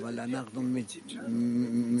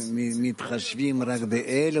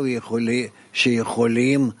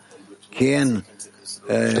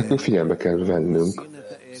 Nekünk figyelme kell vennünk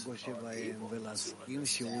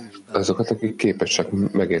azokat, akik képesek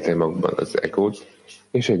megérteni magukban az egót,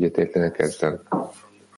 és egyetértenek ezzel.